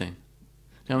interesting.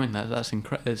 Do you know what I mean? That's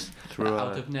incredible. I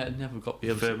would have never got the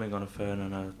other filming on a phone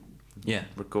and a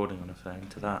recording on a phone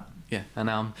to that. Yeah, and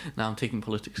now I'm taking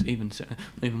politics even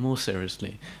more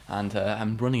seriously, and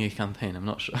I'm running a campaign. I'm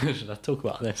not sure. Should I talk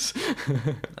about this?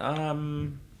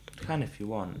 Kind of, if you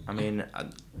want. I mean,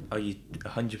 are you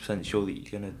 100% sure that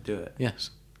you're gonna do it?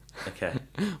 Yes. Okay.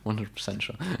 100%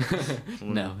 sure.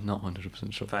 No, not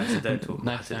 100% sure. Fine, so don't talk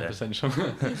about 99%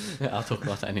 sure. I'll talk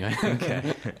about it anyway.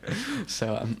 Okay.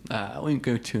 So I won't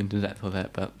go too into depth with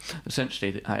it, but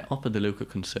essentially I offered the local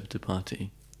Conservative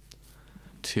Party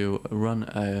to run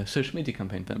a social media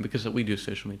campaign for them, because we do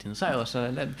social media in Sale, so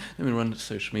let me run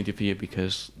social media for you,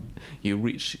 because you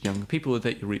reach younger people with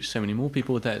it, you reach so many more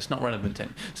people with it. It's not relevant to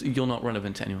you're not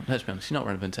relevant to anyone. Let's be honest, you're not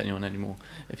relevant to anyone anymore.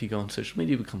 If you go on social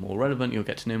media, you become more relevant, you'll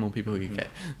get to know more people, you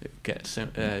get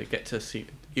to see,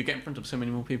 you get in front of so many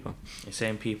more people. You're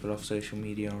saying people off social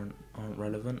media aren't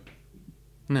relevant?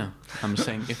 No, I'm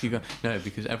saying if you go... No,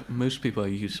 because most people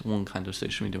use one kind of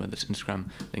social media, whether it's Instagram,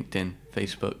 LinkedIn,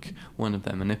 Facebook, one of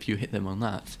them, and if you hit them on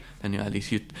that, then at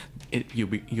least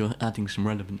you're adding some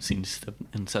relevancy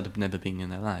instead of never being in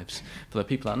their lives. For the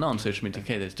people that are not on social media,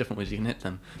 okay, there's different ways you can hit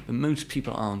them, but most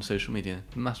people are on social media.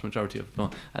 The mass majority of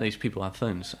people, at least people have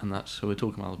phones, and that's who we're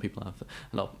talking about. The people have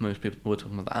most people, we're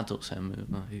talking about the adults,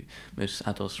 and most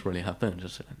adults really have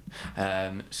phones.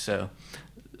 So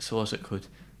what's it called?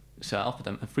 So I offered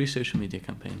them a free social media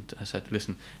campaign. I said,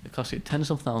 listen, it costs you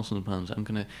tens of thousands of pounds. And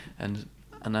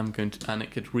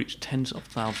it could reach tens of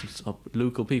thousands of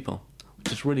local people,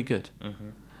 which is really good. Mm-hmm.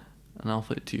 And I'll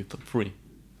offer it to you for free.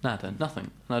 Nada,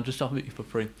 nothing. And I'll just offer it you for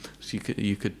free. So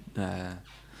you could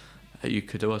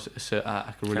also, so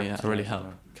I could really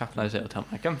help. Capitalise it. It'll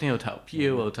help my company. It'll help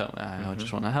you. It'll help. I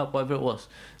just want to help. Whatever it was.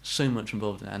 So much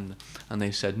involved in it. And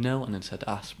they said no, and then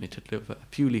asked me to deliver a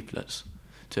few leaflets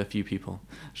to a few people.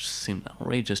 It just seemed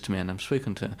outrageous to me, and I've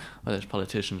spoken to whether it's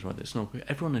politicians, whether it's not,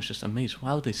 everyone is just amazed.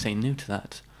 Why would they say no to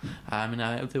that? I mean,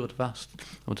 they would have asked.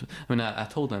 I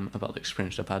told them about the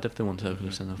experience I've had. If they wanted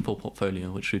to send a full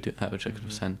portfolio, which we do, which I could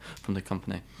have sent from the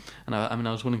company, and I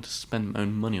was willing to spend my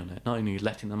own money on it, not only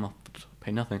letting them off,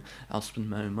 pay nothing. I'll spend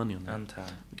my own money on it. And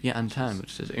time. Yeah, and time,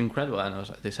 which is incredible. And I was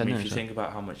like, they said no. If you think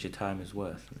about how much your time is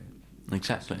worth.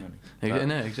 Exactly.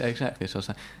 No, exactly. So I was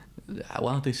like,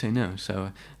 why would they say no?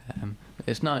 So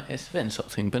it's a bit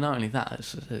insulting, but not only that,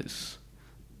 it's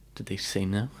did they say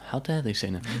no? How dare they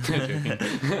say no?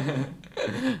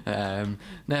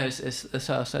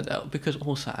 So I said, because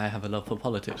also I have a love for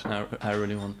politics, and I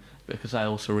really want, because I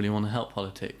also really want to help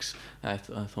politics. I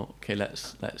thought, okay,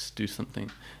 let's do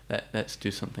something. Let's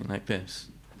do something like this.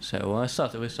 So we're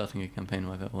starting a campaign,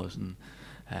 whatever it was, and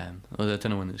I don't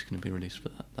know when it's going to be released,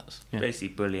 but that's basically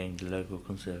bullying the local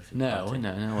Conservative Party.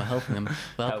 No, we're helping them.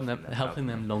 We're helping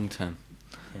them long term.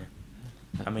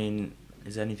 Yeah. I mean,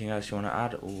 is there anything else you want to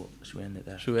add, or should we end it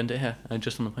there? Should we end it here?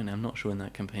 Just on the point, I'm not sure when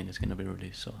that campaign is going to be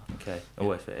released. So okay,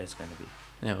 or if it is going to be.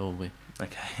 Yeah, it will be.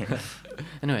 Okay.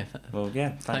 Anyway. Well,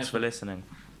 yeah. Thanks for listening.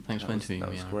 Thanks for interviewing me.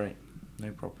 That was great.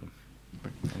 No problem.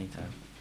 Anytime.